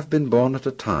that I have been born at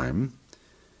a time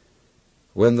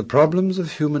when the problems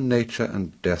of human nature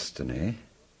and destiny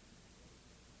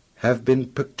have been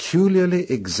peculiarly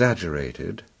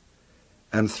exaggerated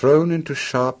and thrown into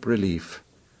sharp relief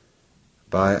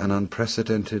by an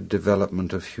unprecedented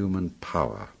development of human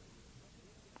power.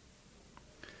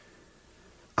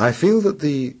 I feel that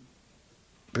the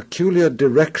peculiar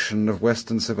direction of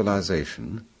Western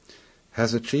civilization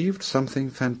has achieved something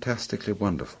fantastically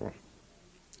wonderful.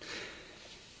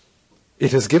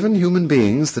 It has given human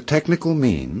beings the technical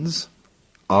means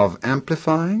of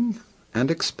amplifying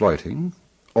and exploiting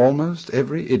almost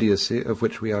every idiocy of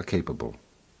which we are capable,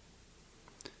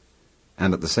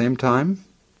 and at the same time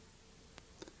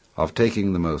of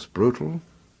taking the most brutal,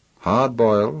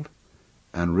 hard-boiled,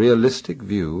 and realistic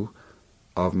view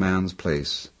of man's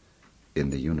place in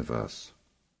the universe.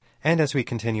 And as we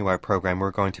continue our program, we're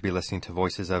going to be listening to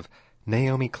voices of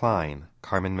Naomi Klein,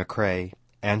 Carmen McRae,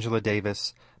 Angela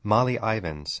Davis, Molly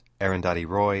Ivins, Arundhati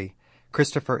Roy,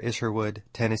 Christopher Isherwood,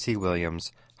 Tennessee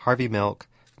Williams, Harvey Milk,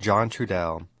 John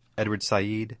Trudell, Edward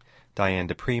Said, Diane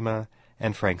DePrima,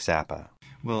 and Frank Zappa.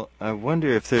 Well, I wonder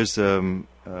if there's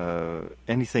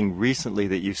anything recently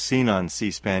that you've seen on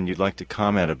C-SPAN you'd like to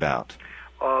comment about.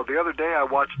 The other day I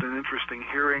watched an interesting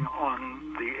hearing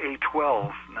on the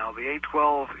A-12. Now, the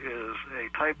A-12 is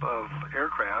a type of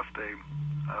aircraft, a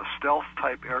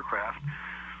stealth-type aircraft,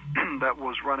 that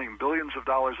was running billions of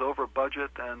dollars over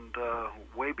budget and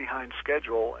way behind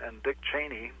schedule, and Dick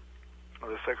Cheney,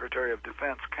 the Secretary of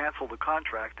Defense, canceled the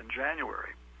contract in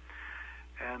January.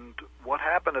 And what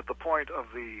happened at the point of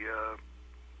the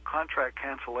contract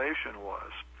cancellation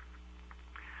was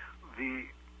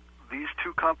these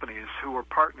two companies who were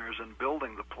partners in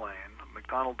building the plane,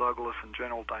 McDonnell Douglas and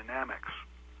General Dynamics,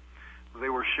 they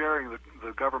were sharing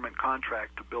the government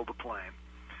contract to build the plane,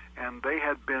 and they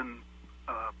had been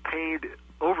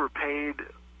overpaid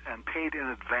and paid in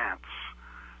advance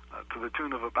to the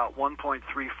tune of about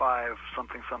 $1.35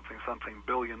 something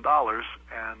billion dollars,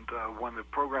 and when the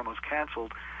program was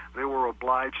canceled, they were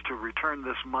obliged to return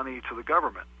this money to the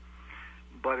government.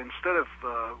 But instead of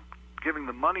giving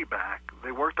the money back,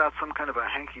 they worked out some kind of a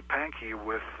hanky-panky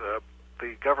with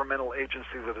the governmental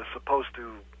agency that is supposed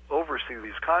to oversee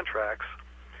these contracts,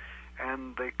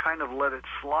 and they kind of let it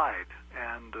slide.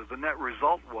 And the net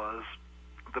result was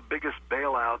the biggest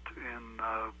bailout in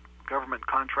government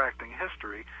contracting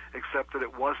history, except that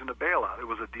it wasn't a bailout. It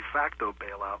was a de facto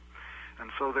bailout.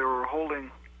 And so they were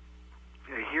holding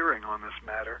a hearing on this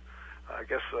matter. I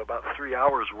guess about 3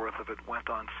 hours worth of it went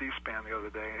on C-SPAN the other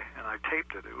day, and I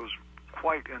taped it. It was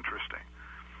quite interesting.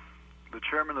 The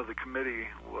chairman of the committee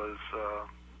was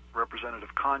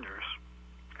Representative Conyers,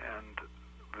 and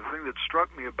the thing that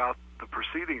struck me about the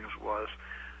proceedings was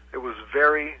it was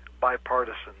very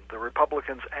bipartisan. The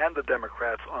Republicans and the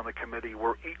Democrats on the committee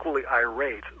were equally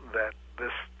irate that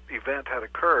this event had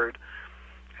occurred,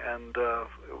 and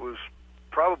it was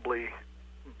probably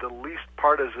the least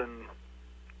partisan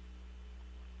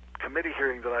committee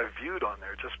hearing that I've viewed on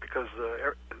there, just because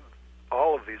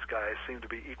all of these guys seemed to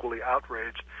be equally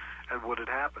outraged at what had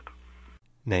happened.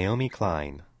 Naomi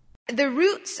Klein. The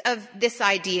roots of this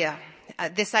idea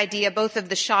both of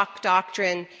the shock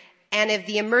doctrine and of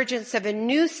the emergence of a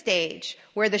new stage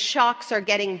where the shocks are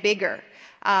getting bigger,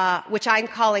 which I'm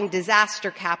calling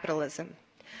disaster capitalism,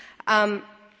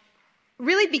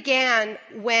 really began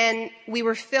when we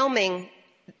were filming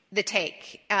The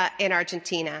Take in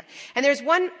Argentina. And there's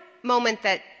one moment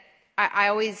that I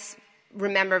always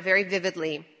remember very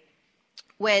vividly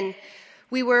when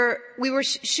we were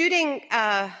shooting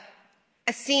a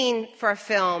scene for a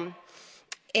film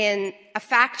in a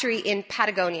factory in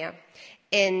Patagonia,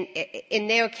 in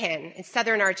Neuquén, in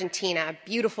southern Argentina, a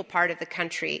beautiful part of the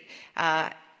country.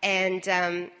 And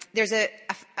there's a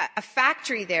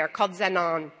factory there called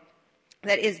Zenon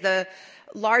that is the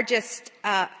largest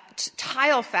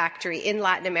tile factory in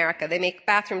Latin America. They make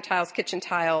bathroom tiles, kitchen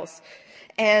tiles.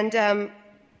 And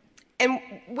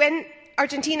when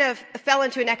Argentina fell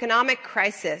into an economic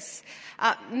crisis,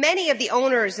 many of the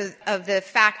owners of the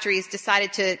factories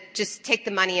decided to just take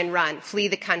the money and run, flee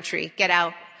the country, get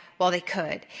out while they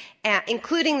could,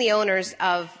 including the owners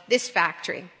of this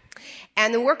factory.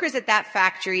 And the workers at that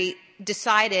factory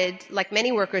decided, like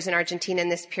many workers in Argentina in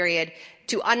this period,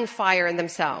 to unfire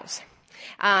themselves.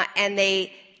 And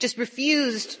they just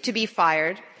refused to be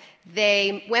fired.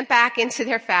 They went back into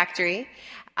their factory,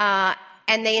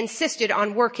 and they insisted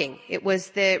on working. It was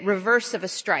the reverse of a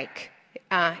strike,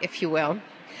 if you will.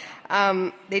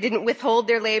 They didn't withhold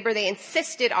their labor. They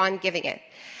insisted on giving it.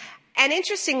 And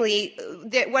interestingly,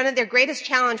 one of their greatest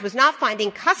challenge was not finding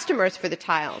customers for the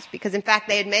tiles, because in fact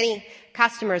they had many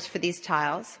customers for these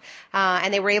tiles,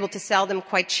 and they were able to sell them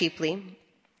quite cheaply.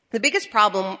 The biggest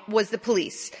problem was the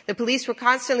police. The police were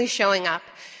constantly showing up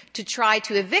to try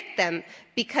to evict them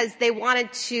because they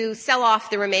wanted to sell off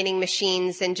the remaining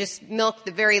machines and just milk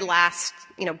the very last,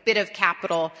 bit of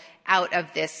capital out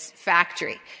of this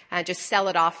factory, just sell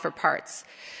it off for parts.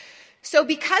 So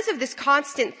because of this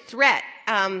constant threat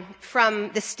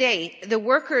from the state, the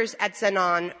workers at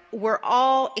Zenon were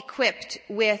all equipped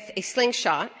with a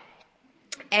slingshot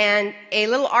and a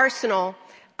little arsenal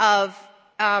of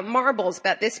marbles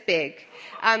about this big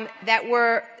that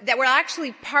were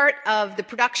actually part of the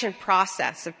production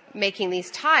process of making these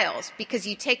tiles, because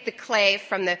you take the clay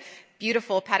from the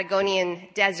beautiful Patagonian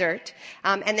desert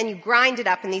and then you grind it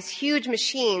up in these huge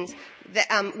machines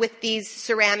that, with these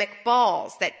ceramic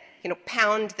balls that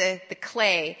pound the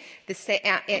clay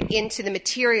into the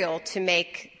material to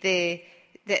make the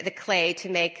clay to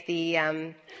make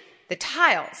the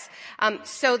tiles.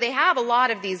 So they have a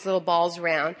lot of these little balls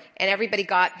around, and everybody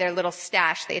got their little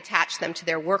stash. They attached them to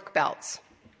their work belts.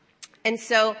 And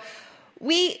so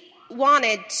we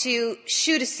wanted to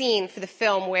shoot a scene for the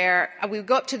film where we would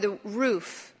go up to the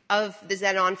roof of the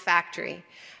Zenon factory,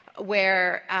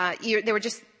 where there were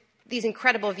just these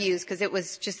incredible views, because it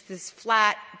was just this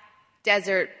flat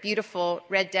desert, beautiful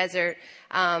red desert,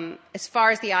 as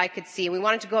far as the eye could see. We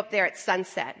wanted to go up there at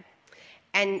sunset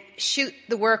and shoot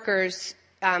the workers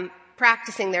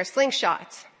practicing their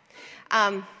slingshots.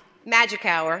 Magic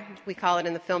hour, we call it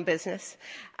in the film business.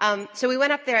 So we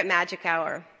went up there at magic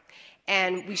hour,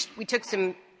 and we took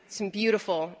some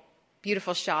beautiful,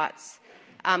 beautiful shots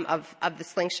of the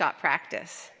slingshot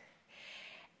practice.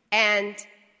 And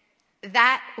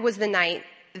that was the night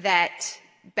that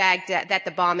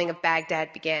the bombing of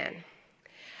Baghdad began.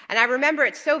 And I remember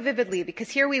it so vividly, because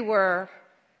here we were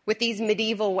with these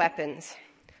medieval weapons,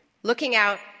 looking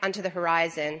out onto the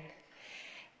horizon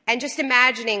and just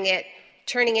imagining it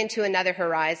turning into another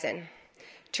horizon,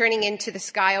 turning into the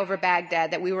sky over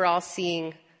Baghdad that we were all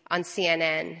seeing on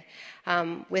CNN,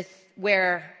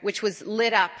 which was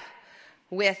lit up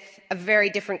with a very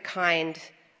different kind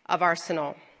of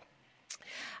arsenal.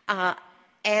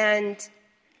 And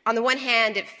on the one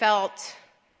hand, it felt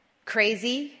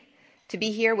crazy to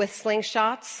be here with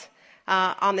slingshots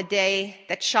on the day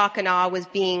that shock and awe was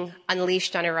being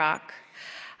unleashed on Iraq.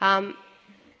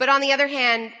 But on the other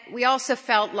hand, we also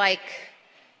felt like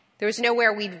there was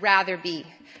nowhere we'd rather be,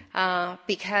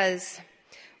 because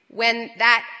when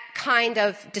that kind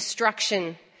of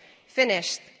destruction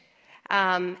finished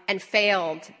and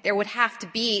failed, there would have to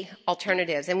be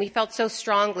alternatives. And we felt so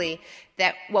strongly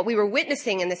that what we were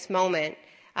witnessing in this moment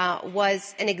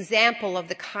was an example of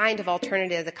the kind of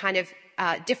alternative, the kind of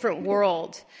different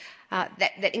world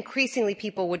that increasingly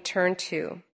people would turn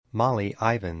to. Molly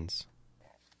Ivins.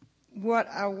 What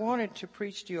I wanted to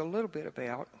preach to you a little bit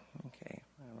about, okay,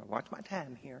 I'm going to watch my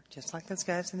time here, just like those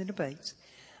guys in the debates,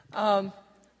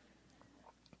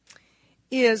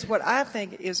 is what I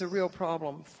think is a real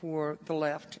problem for the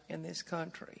left in this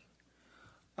country.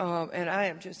 And I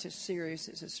am just as serious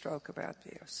as a stroke about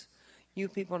this. You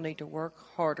people need to work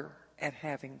harder at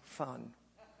having fun.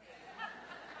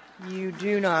 You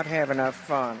do not have enough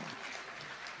fun.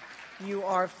 You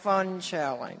are fun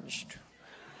challenged.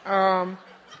 And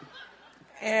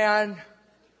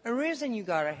the reason you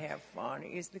got to have fun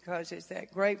is because, as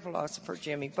that great philosopher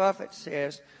Jimmy Buffett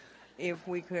says, if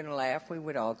we couldn't laugh, we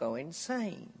would all go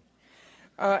insane.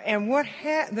 And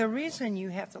the reason you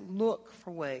have to look for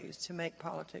ways to make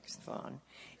politics fun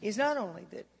is not only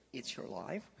that it's your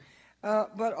life,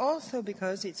 but also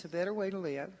because it's a better way to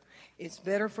live, it's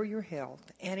better for your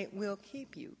health, and it will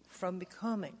keep you from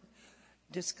becoming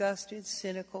disgusted,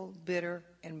 cynical, bitter,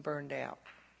 and burned out.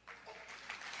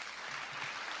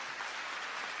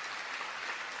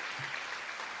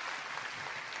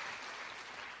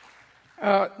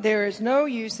 There is no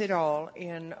use at all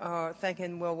in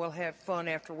thinking, well, we'll have fun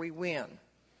after we win.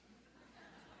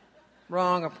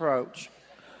 Wrong approach.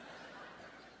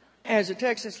 As a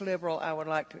Texas liberal, I would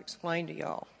like to explain to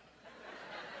y'all,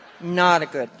 not a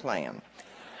good plan.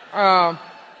 Now,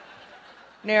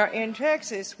 in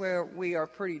Texas, where we are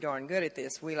pretty darn good at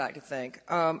this, we like to think,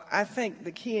 I think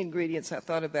the key ingredients, I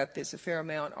thought about this a fair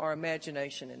amount, are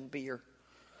imagination and beer.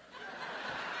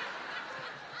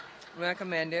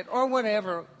 Recommend it, or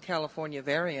whatever California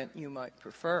variant you might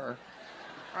prefer.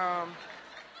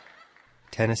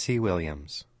 Tennessee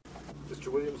Williams. Mr.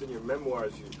 Williams, in your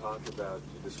memoirs you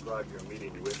describe your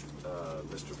meeting with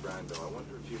Mr. Brando. I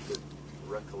wonder if you could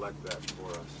recollect that for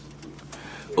us.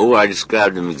 Oh, I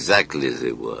described them exactly as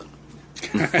they were.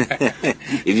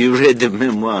 If you read the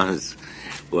memoirs,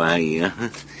 why,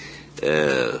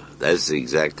 that's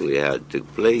exactly how it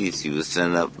took place. He was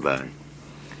sent up by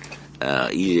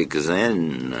Elia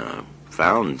Kazan,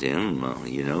 found him,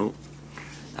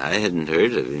 I hadn't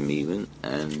heard of him even,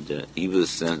 and he was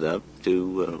sent up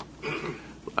to,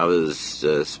 I was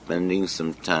spending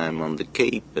some time on the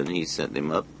Cape, and he sent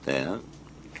him up there.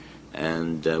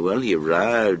 And, he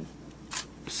arrived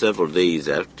several days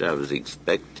after I was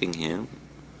expecting him,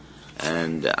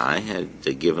 and I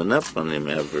had given up on him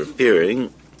ever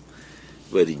appearing,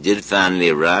 but he did finally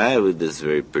arrive with this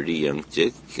very pretty young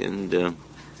chick, and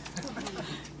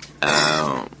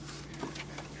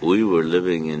we were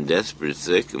living in desperate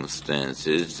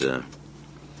circumstances.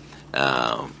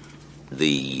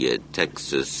 The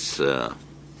Texas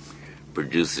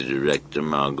producer-director,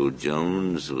 Margot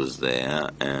Jones, was there,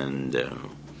 and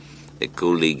a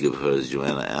colleague of hers,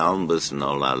 Joanna Almbus, and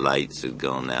all our lights had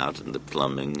gone out, and the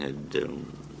plumbing had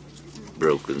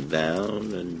broken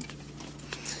down, and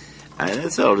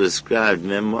that's all described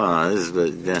memoirs,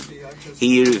 but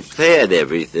he repaired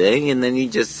everything, and then he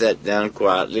just sat down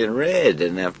quietly and read,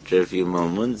 and after a few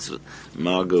moments,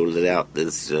 Margot let out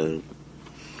this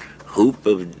whoop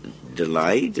of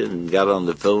delight and got on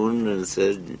the phone and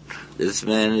said, "This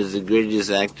man is the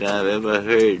greatest actor I've ever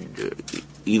heard,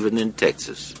 even in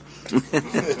Texas." There's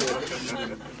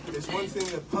one thing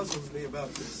that puzzles me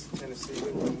about this Tennessee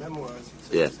Williams memoirs.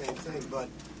 It's the same thing, but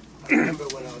I remember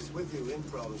when I was with you in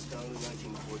Provincetown in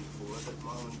 1944 that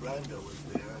Marlon Brando was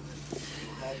there.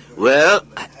 Well,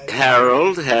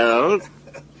 Harold,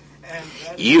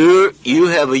 you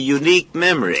have a unique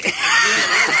memory.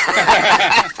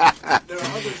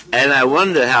 And I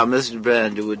wonder how Mr.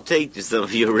 Brando would take to some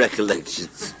of your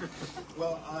recollections.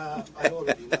 Well, I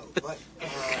already know, but...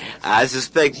 I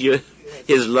suspect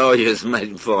his lawyers might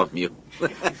inform you.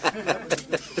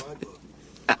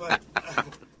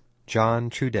 John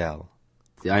Trudell.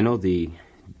 I know the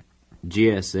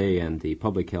GSA and the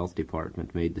Public Health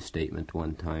Department made the statement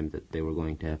one time that they were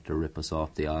going to have to rip us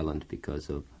off the island because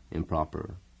of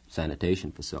improper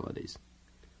sanitation facilities.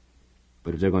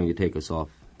 But if they're going to take us off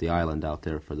the island out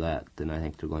there for that, then I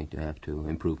think they're going to have to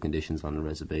improve conditions on the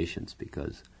reservations,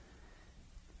 because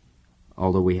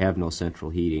although we have no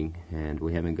central heating and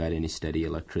we haven't got any steady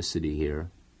electricity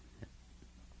here,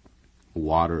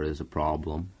 water is a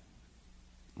problem.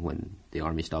 When the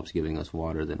Army stops giving us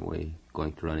water, then we're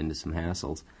going to run into some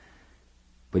hassles.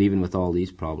 But even with all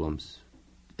these problems,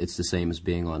 it's the same as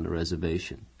being on the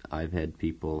reservation. I've had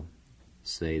people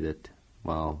say that,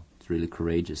 well, it's really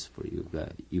courageous for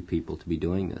you people to be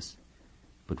doing this.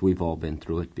 But we've all been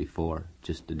through it before,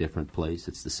 just a different place.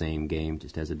 It's the same game,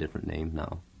 just has a different name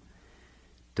now.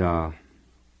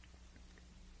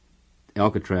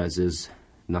 Alcatraz is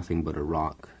nothing but a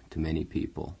rock to many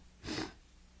people.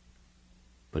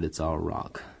 But it's our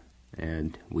rock,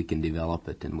 and we can develop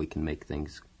it, and we can make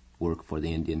things work for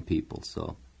the Indian people.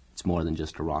 So it's more than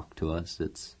just a rock to us.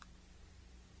 It's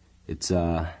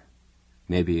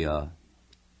maybe a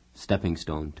stepping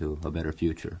stone to a better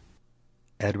future.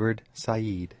 Edward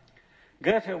Said.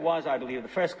 Goethe was, I believe, the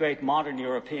first great modern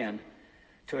European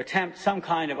to attempt some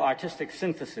kind of artistic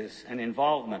synthesis and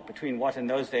involvement between what in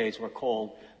those days were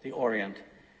called the Orient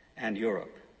and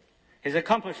Europe. His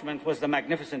accomplishment was the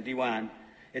magnificent diwan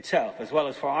itself, as well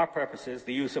as for our purposes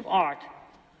the use of art,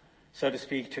 so to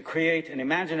speak, to create an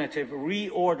imaginative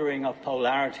reordering of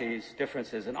polarities,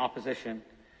 differences, and opposition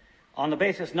on the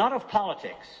basis not of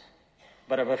politics,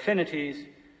 but of affinities,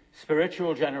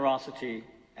 spiritual generosity,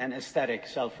 and aesthetic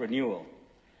self-renewal.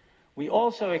 We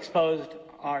also exposed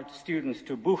our students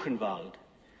to Buchenwald,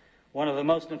 one of the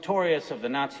most notorious of the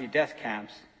Nazi death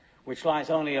camps, which lies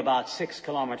only about 6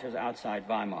 kilometers outside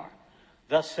Weimar,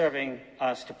 thus serving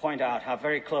us to point out how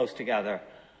very close together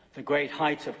the great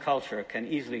heights of culture can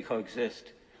easily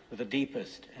coexist with the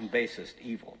deepest and basest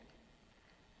evil.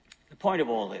 The point of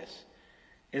all this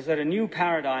is that a new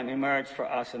paradigm emerged for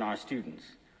us and our students,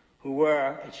 who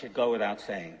were, it should go without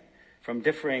saying, from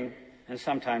differing and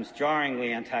sometimes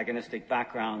jarringly antagonistic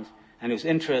backgrounds, and whose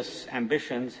interests,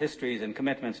 ambitions, histories, and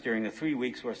commitments during the 3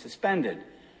 weeks were suspended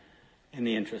in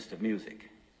the interest of music.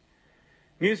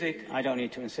 Music, I don't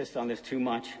need to insist on this too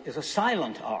much, is a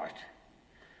silent art.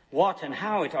 What and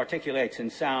how it articulates in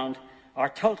sound are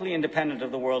totally independent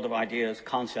of the world of ideas,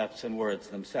 concepts, and words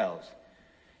themselves,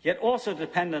 yet also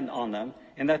dependent on them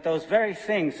in that those very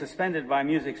things suspended by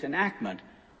music's enactment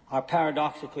are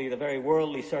paradoxically the very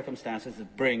worldly circumstances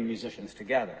that bring musicians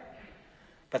together.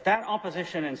 But that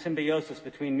opposition and symbiosis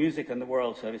between music and the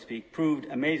world, so to speak, proved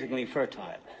amazingly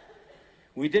fertile.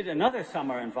 We did another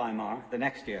summer in Weimar the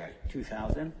next year,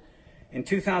 2000. In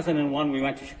 2001, we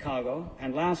went to Chicago,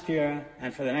 and last year,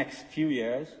 and for the next few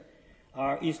years,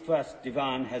 our East-West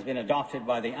Divan has been adopted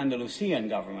by the Andalusian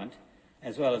government,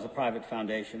 as well as a private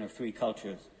foundation of 3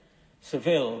 cultures.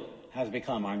 Seville has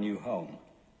become our new home.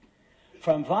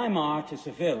 From Weimar to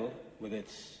Seville, with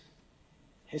its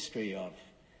history of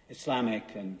Islamic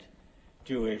and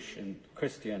Jewish and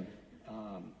Christian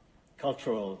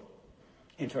cultural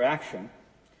interaction,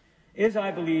 is,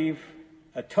 I believe,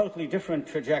 a totally different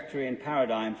trajectory and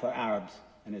paradigm for Arabs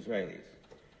and Israelis.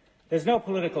 There's no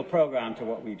political program to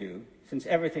what we do, since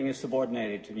everything is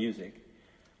subordinated to music,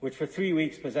 which for 3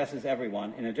 weeks possesses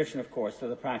everyone, in addition, of course, to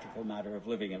the practical matter of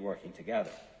living and working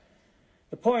together.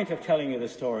 The point of telling you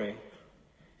this story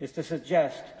is to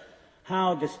suggest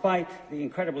how, despite the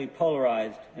incredibly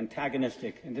polarized,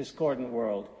 antagonistic, and discordant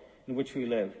world in which we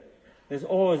live, there's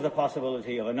always the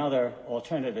possibility of another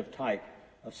alternative type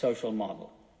of social model.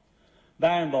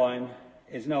 Barenboim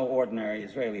is no ordinary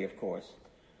Israeli, of course,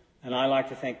 and I like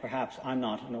to think perhaps I'm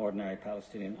not an ordinary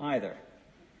Palestinian either.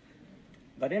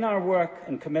 But in our work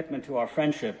and commitment to our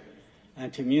friendship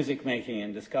and to music making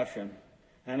and discussion,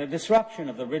 and a disruption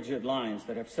of the rigid lines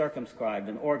that have circumscribed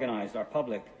and organized our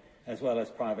public as well as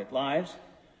private lives,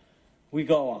 we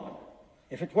go on.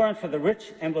 If it weren't for the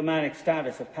rich emblematic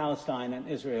status of Palestine and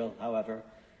Israel, however,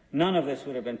 none of this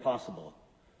would have been possible,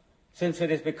 since it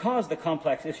is because the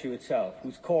complex issue itself,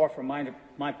 whose core from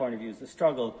my point of view is the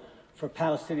struggle for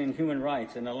Palestinian human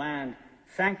rights in a land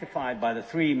sanctified by the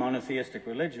 3 monotheistic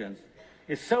religions,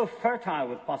 is so fertile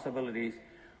with possibilities,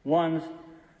 ones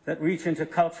that reach into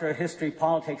culture, history,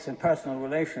 politics, and personal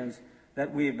relations,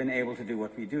 that we have been able to do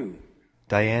what we do.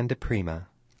 Diane DePrima.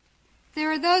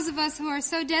 There are those of us who are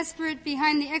so desperate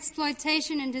behind the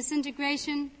exploitation and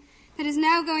disintegration that is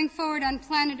now going forward on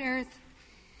planet Earth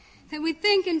that we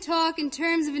think and talk in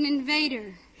terms of an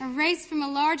invader, a race from a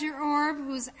larger orb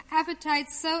whose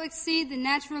appetites so exceed the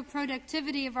natural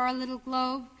productivity of our little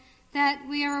globe that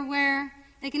we are aware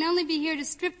they can only be here to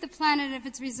strip the planet of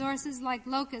its resources like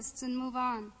locusts and move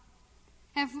on.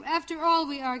 After all,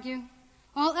 we argue,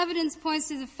 all evidence points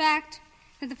to the fact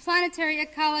that the planetary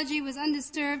ecology was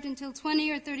undisturbed until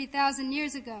 20 or 30,000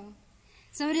 years ago.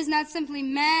 So it is not simply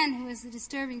man who is the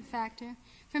disturbing factor,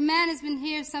 for man has been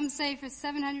here, some say, for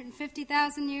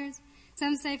 750,000 years,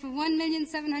 some say for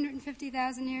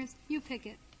 1,750,000 years. You pick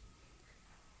it.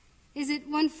 Is it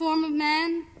one form of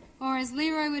man, or as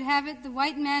Leroy would have it, the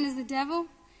white man is the devil?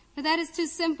 But that is too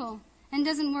simple, and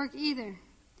doesn't work either.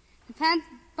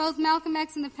 Both Malcolm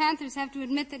X and the Panthers have to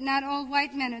admit that not all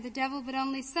white men are the devil, but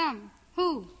only some.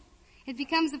 Who? It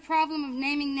becomes the problem of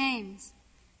naming names.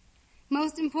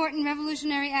 Most important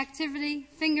revolutionary activity,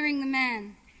 fingering the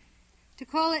man. To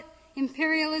call it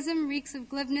imperialism reeks of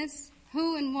glibness.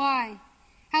 Who and why?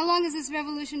 How long has this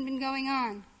revolution been going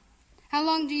on? How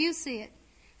long do you see it?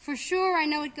 For sure, I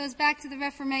know it goes back to the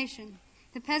Reformation,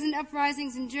 the peasant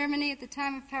uprisings in Germany at the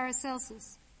time of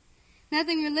Paracelsus.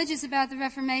 Nothing religious about the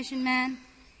Reformation, man.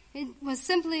 It was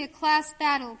simply a class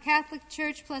battle, Catholic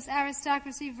Church plus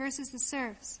aristocracy versus the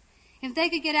serfs. If they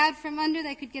could get out from under,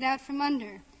 they could get out from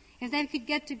under. If they could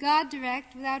get to God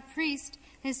direct, without priest,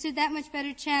 they stood that much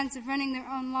better chance of running their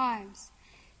own lives.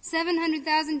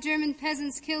 700,000 German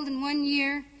peasants killed in 1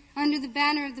 year under the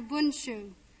banner of the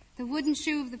Bundschuh, the wooden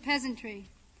shoe of the peasantry.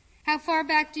 How far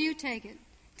back do you take it?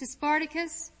 To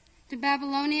Spartacus? To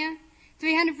Babylonia?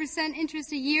 300%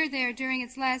 interest a year there during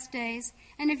its last days,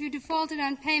 and if you defaulted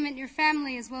on payment, your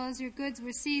family as well as your goods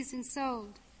were seized and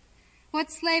sold.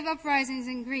 What slave uprisings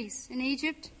in Greece? In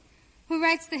Egypt? Who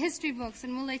writes the history books,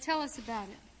 and will they tell us about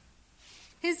it?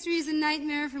 History is a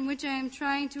nightmare from which I am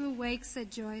trying to awake,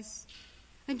 said Joyce.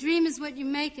 A dream is what you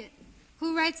make it.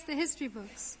 Who writes the history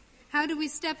books? How do we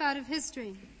step out of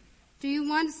history? Do you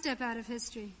want to step out of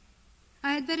history?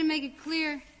 I had better make it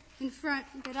clear in front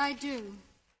that I do.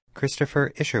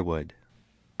 Christopher Isherwood.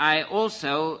 I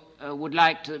also would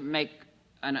like to make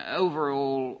an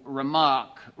overall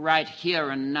remark right here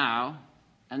and now,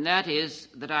 and that is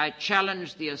that I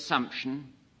challenge the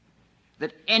assumption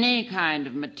that any kind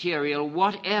of material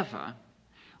whatever,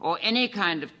 or any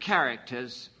kind of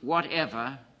characters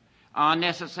whatever, are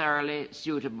necessarily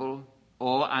suitable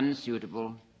or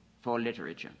unsuitable for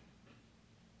literature.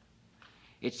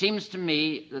 It seems to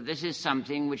me that this is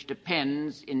something which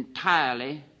depends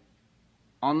entirely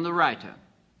on the writer.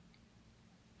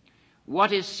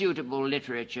 What is suitable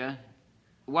literature?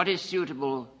 What is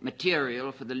suitable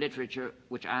material for the literature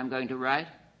which I'm going to write?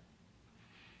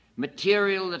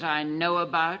 Material that I know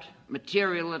about,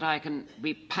 material that I can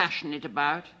be passionate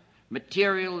about,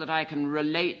 material that I can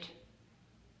relate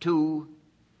to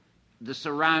the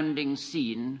surrounding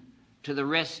scene, to the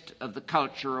rest of the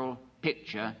cultural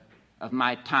picture of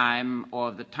my time or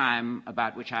of the time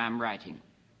about which I am writing.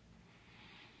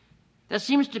 There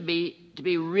seems to be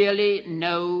really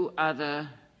no other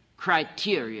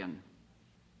criterion.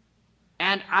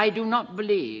 And I do not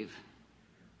believe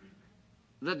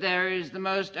that there is the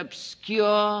most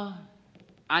obscure,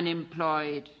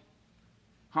 unemployed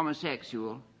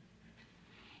homosexual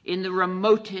in the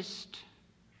remotest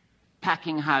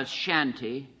packing house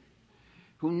shanty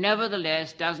who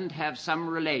nevertheless doesn't have some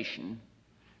relation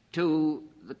to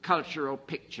the cultural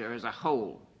picture as a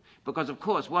whole. Because, of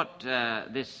course, what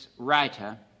this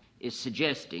writer is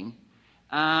suggesting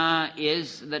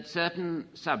is that certain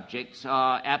subjects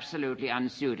are absolutely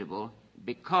unsuitable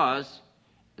because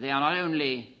they are not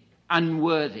only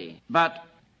unworthy, but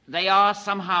they are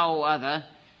somehow or other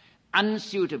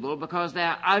unsuitable because they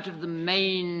are out of the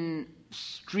main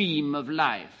stream of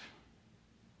life.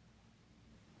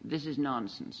 This is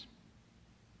nonsense.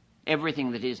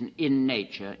 Everything that is in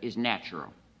nature is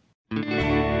natural.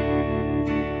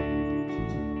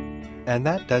 And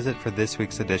that does it for this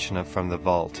week's edition of From the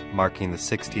Vault, marking the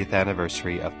 60th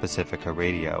anniversary of Pacifica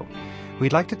Radio.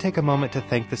 We'd like to take a moment to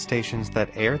thank the stations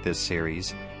that aired this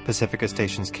series: Pacifica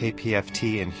stations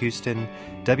KPFT in Houston,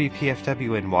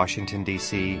 WPFW in Washington,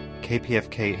 D.C.,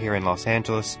 KPFK here in Los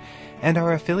Angeles, and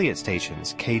our affiliate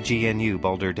stations, KGNU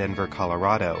Boulder, Denver,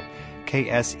 Colorado,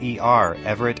 KSER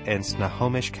Everett and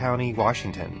Snohomish County,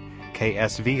 Washington,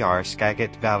 KSVR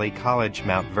Skagit Valley College,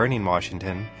 Mount Vernon,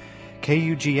 Washington,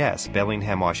 KUGS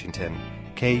Bellingham, Washington,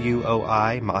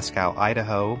 KUOI Moscow,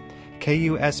 Idaho,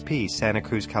 KUSP Santa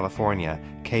Cruz, California,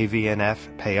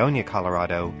 KVNF Paonia,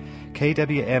 Colorado,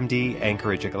 KWMD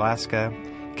Anchorage, Alaska,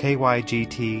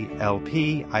 KYGT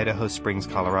LP Idaho Springs,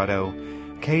 Colorado,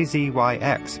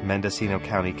 KZYX Mendocino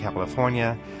County,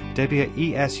 California,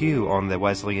 WESU on the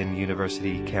Wesleyan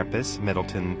University campus,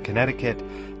 Middleton, Connecticut,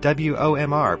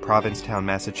 WOMR Provincetown,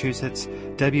 Massachusetts,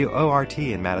 WORT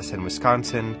in Madison,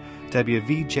 Wisconsin,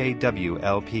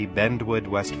 WVJW-LP Bendwood,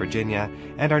 West Virginia,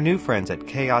 and our new friends at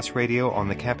Chaos Radio on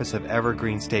the campus of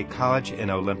Evergreen State College in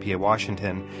Olympia,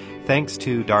 Washington. Thanks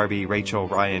to Darby, Rachel,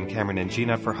 Ryan, Cameron, and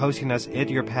Gina for hosting us at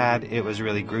your pad. It was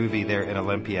really groovy there in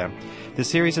Olympia. The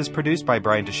series is produced by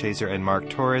Brian DeShazer and Mark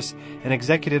Torres, and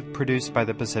executive produced by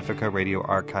the Pacifica Radio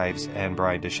Archives and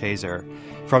Brian DeShazer.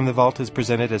 From the Vault is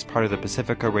presented as part of the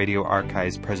Pacifica Radio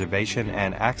Archives Preservation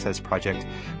and Access Project,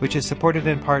 which is supported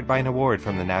in part by an award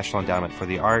from the National Endowment for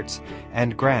the Arts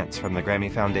and grants from the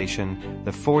Grammy Foundation,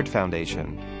 the Ford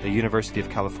Foundation, the University of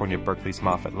California Berkeley's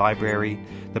Moffett Library,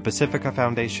 the Pacifica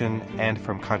Foundation, and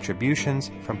from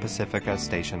contributions from Pacifica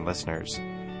station listeners.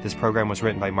 This program was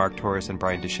written by Mark Torres and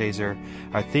Brian DeShazer.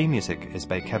 Our theme music is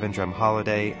by Kevin Drum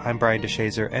Holiday. I'm Brian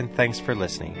DeShazer, and thanks for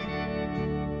listening.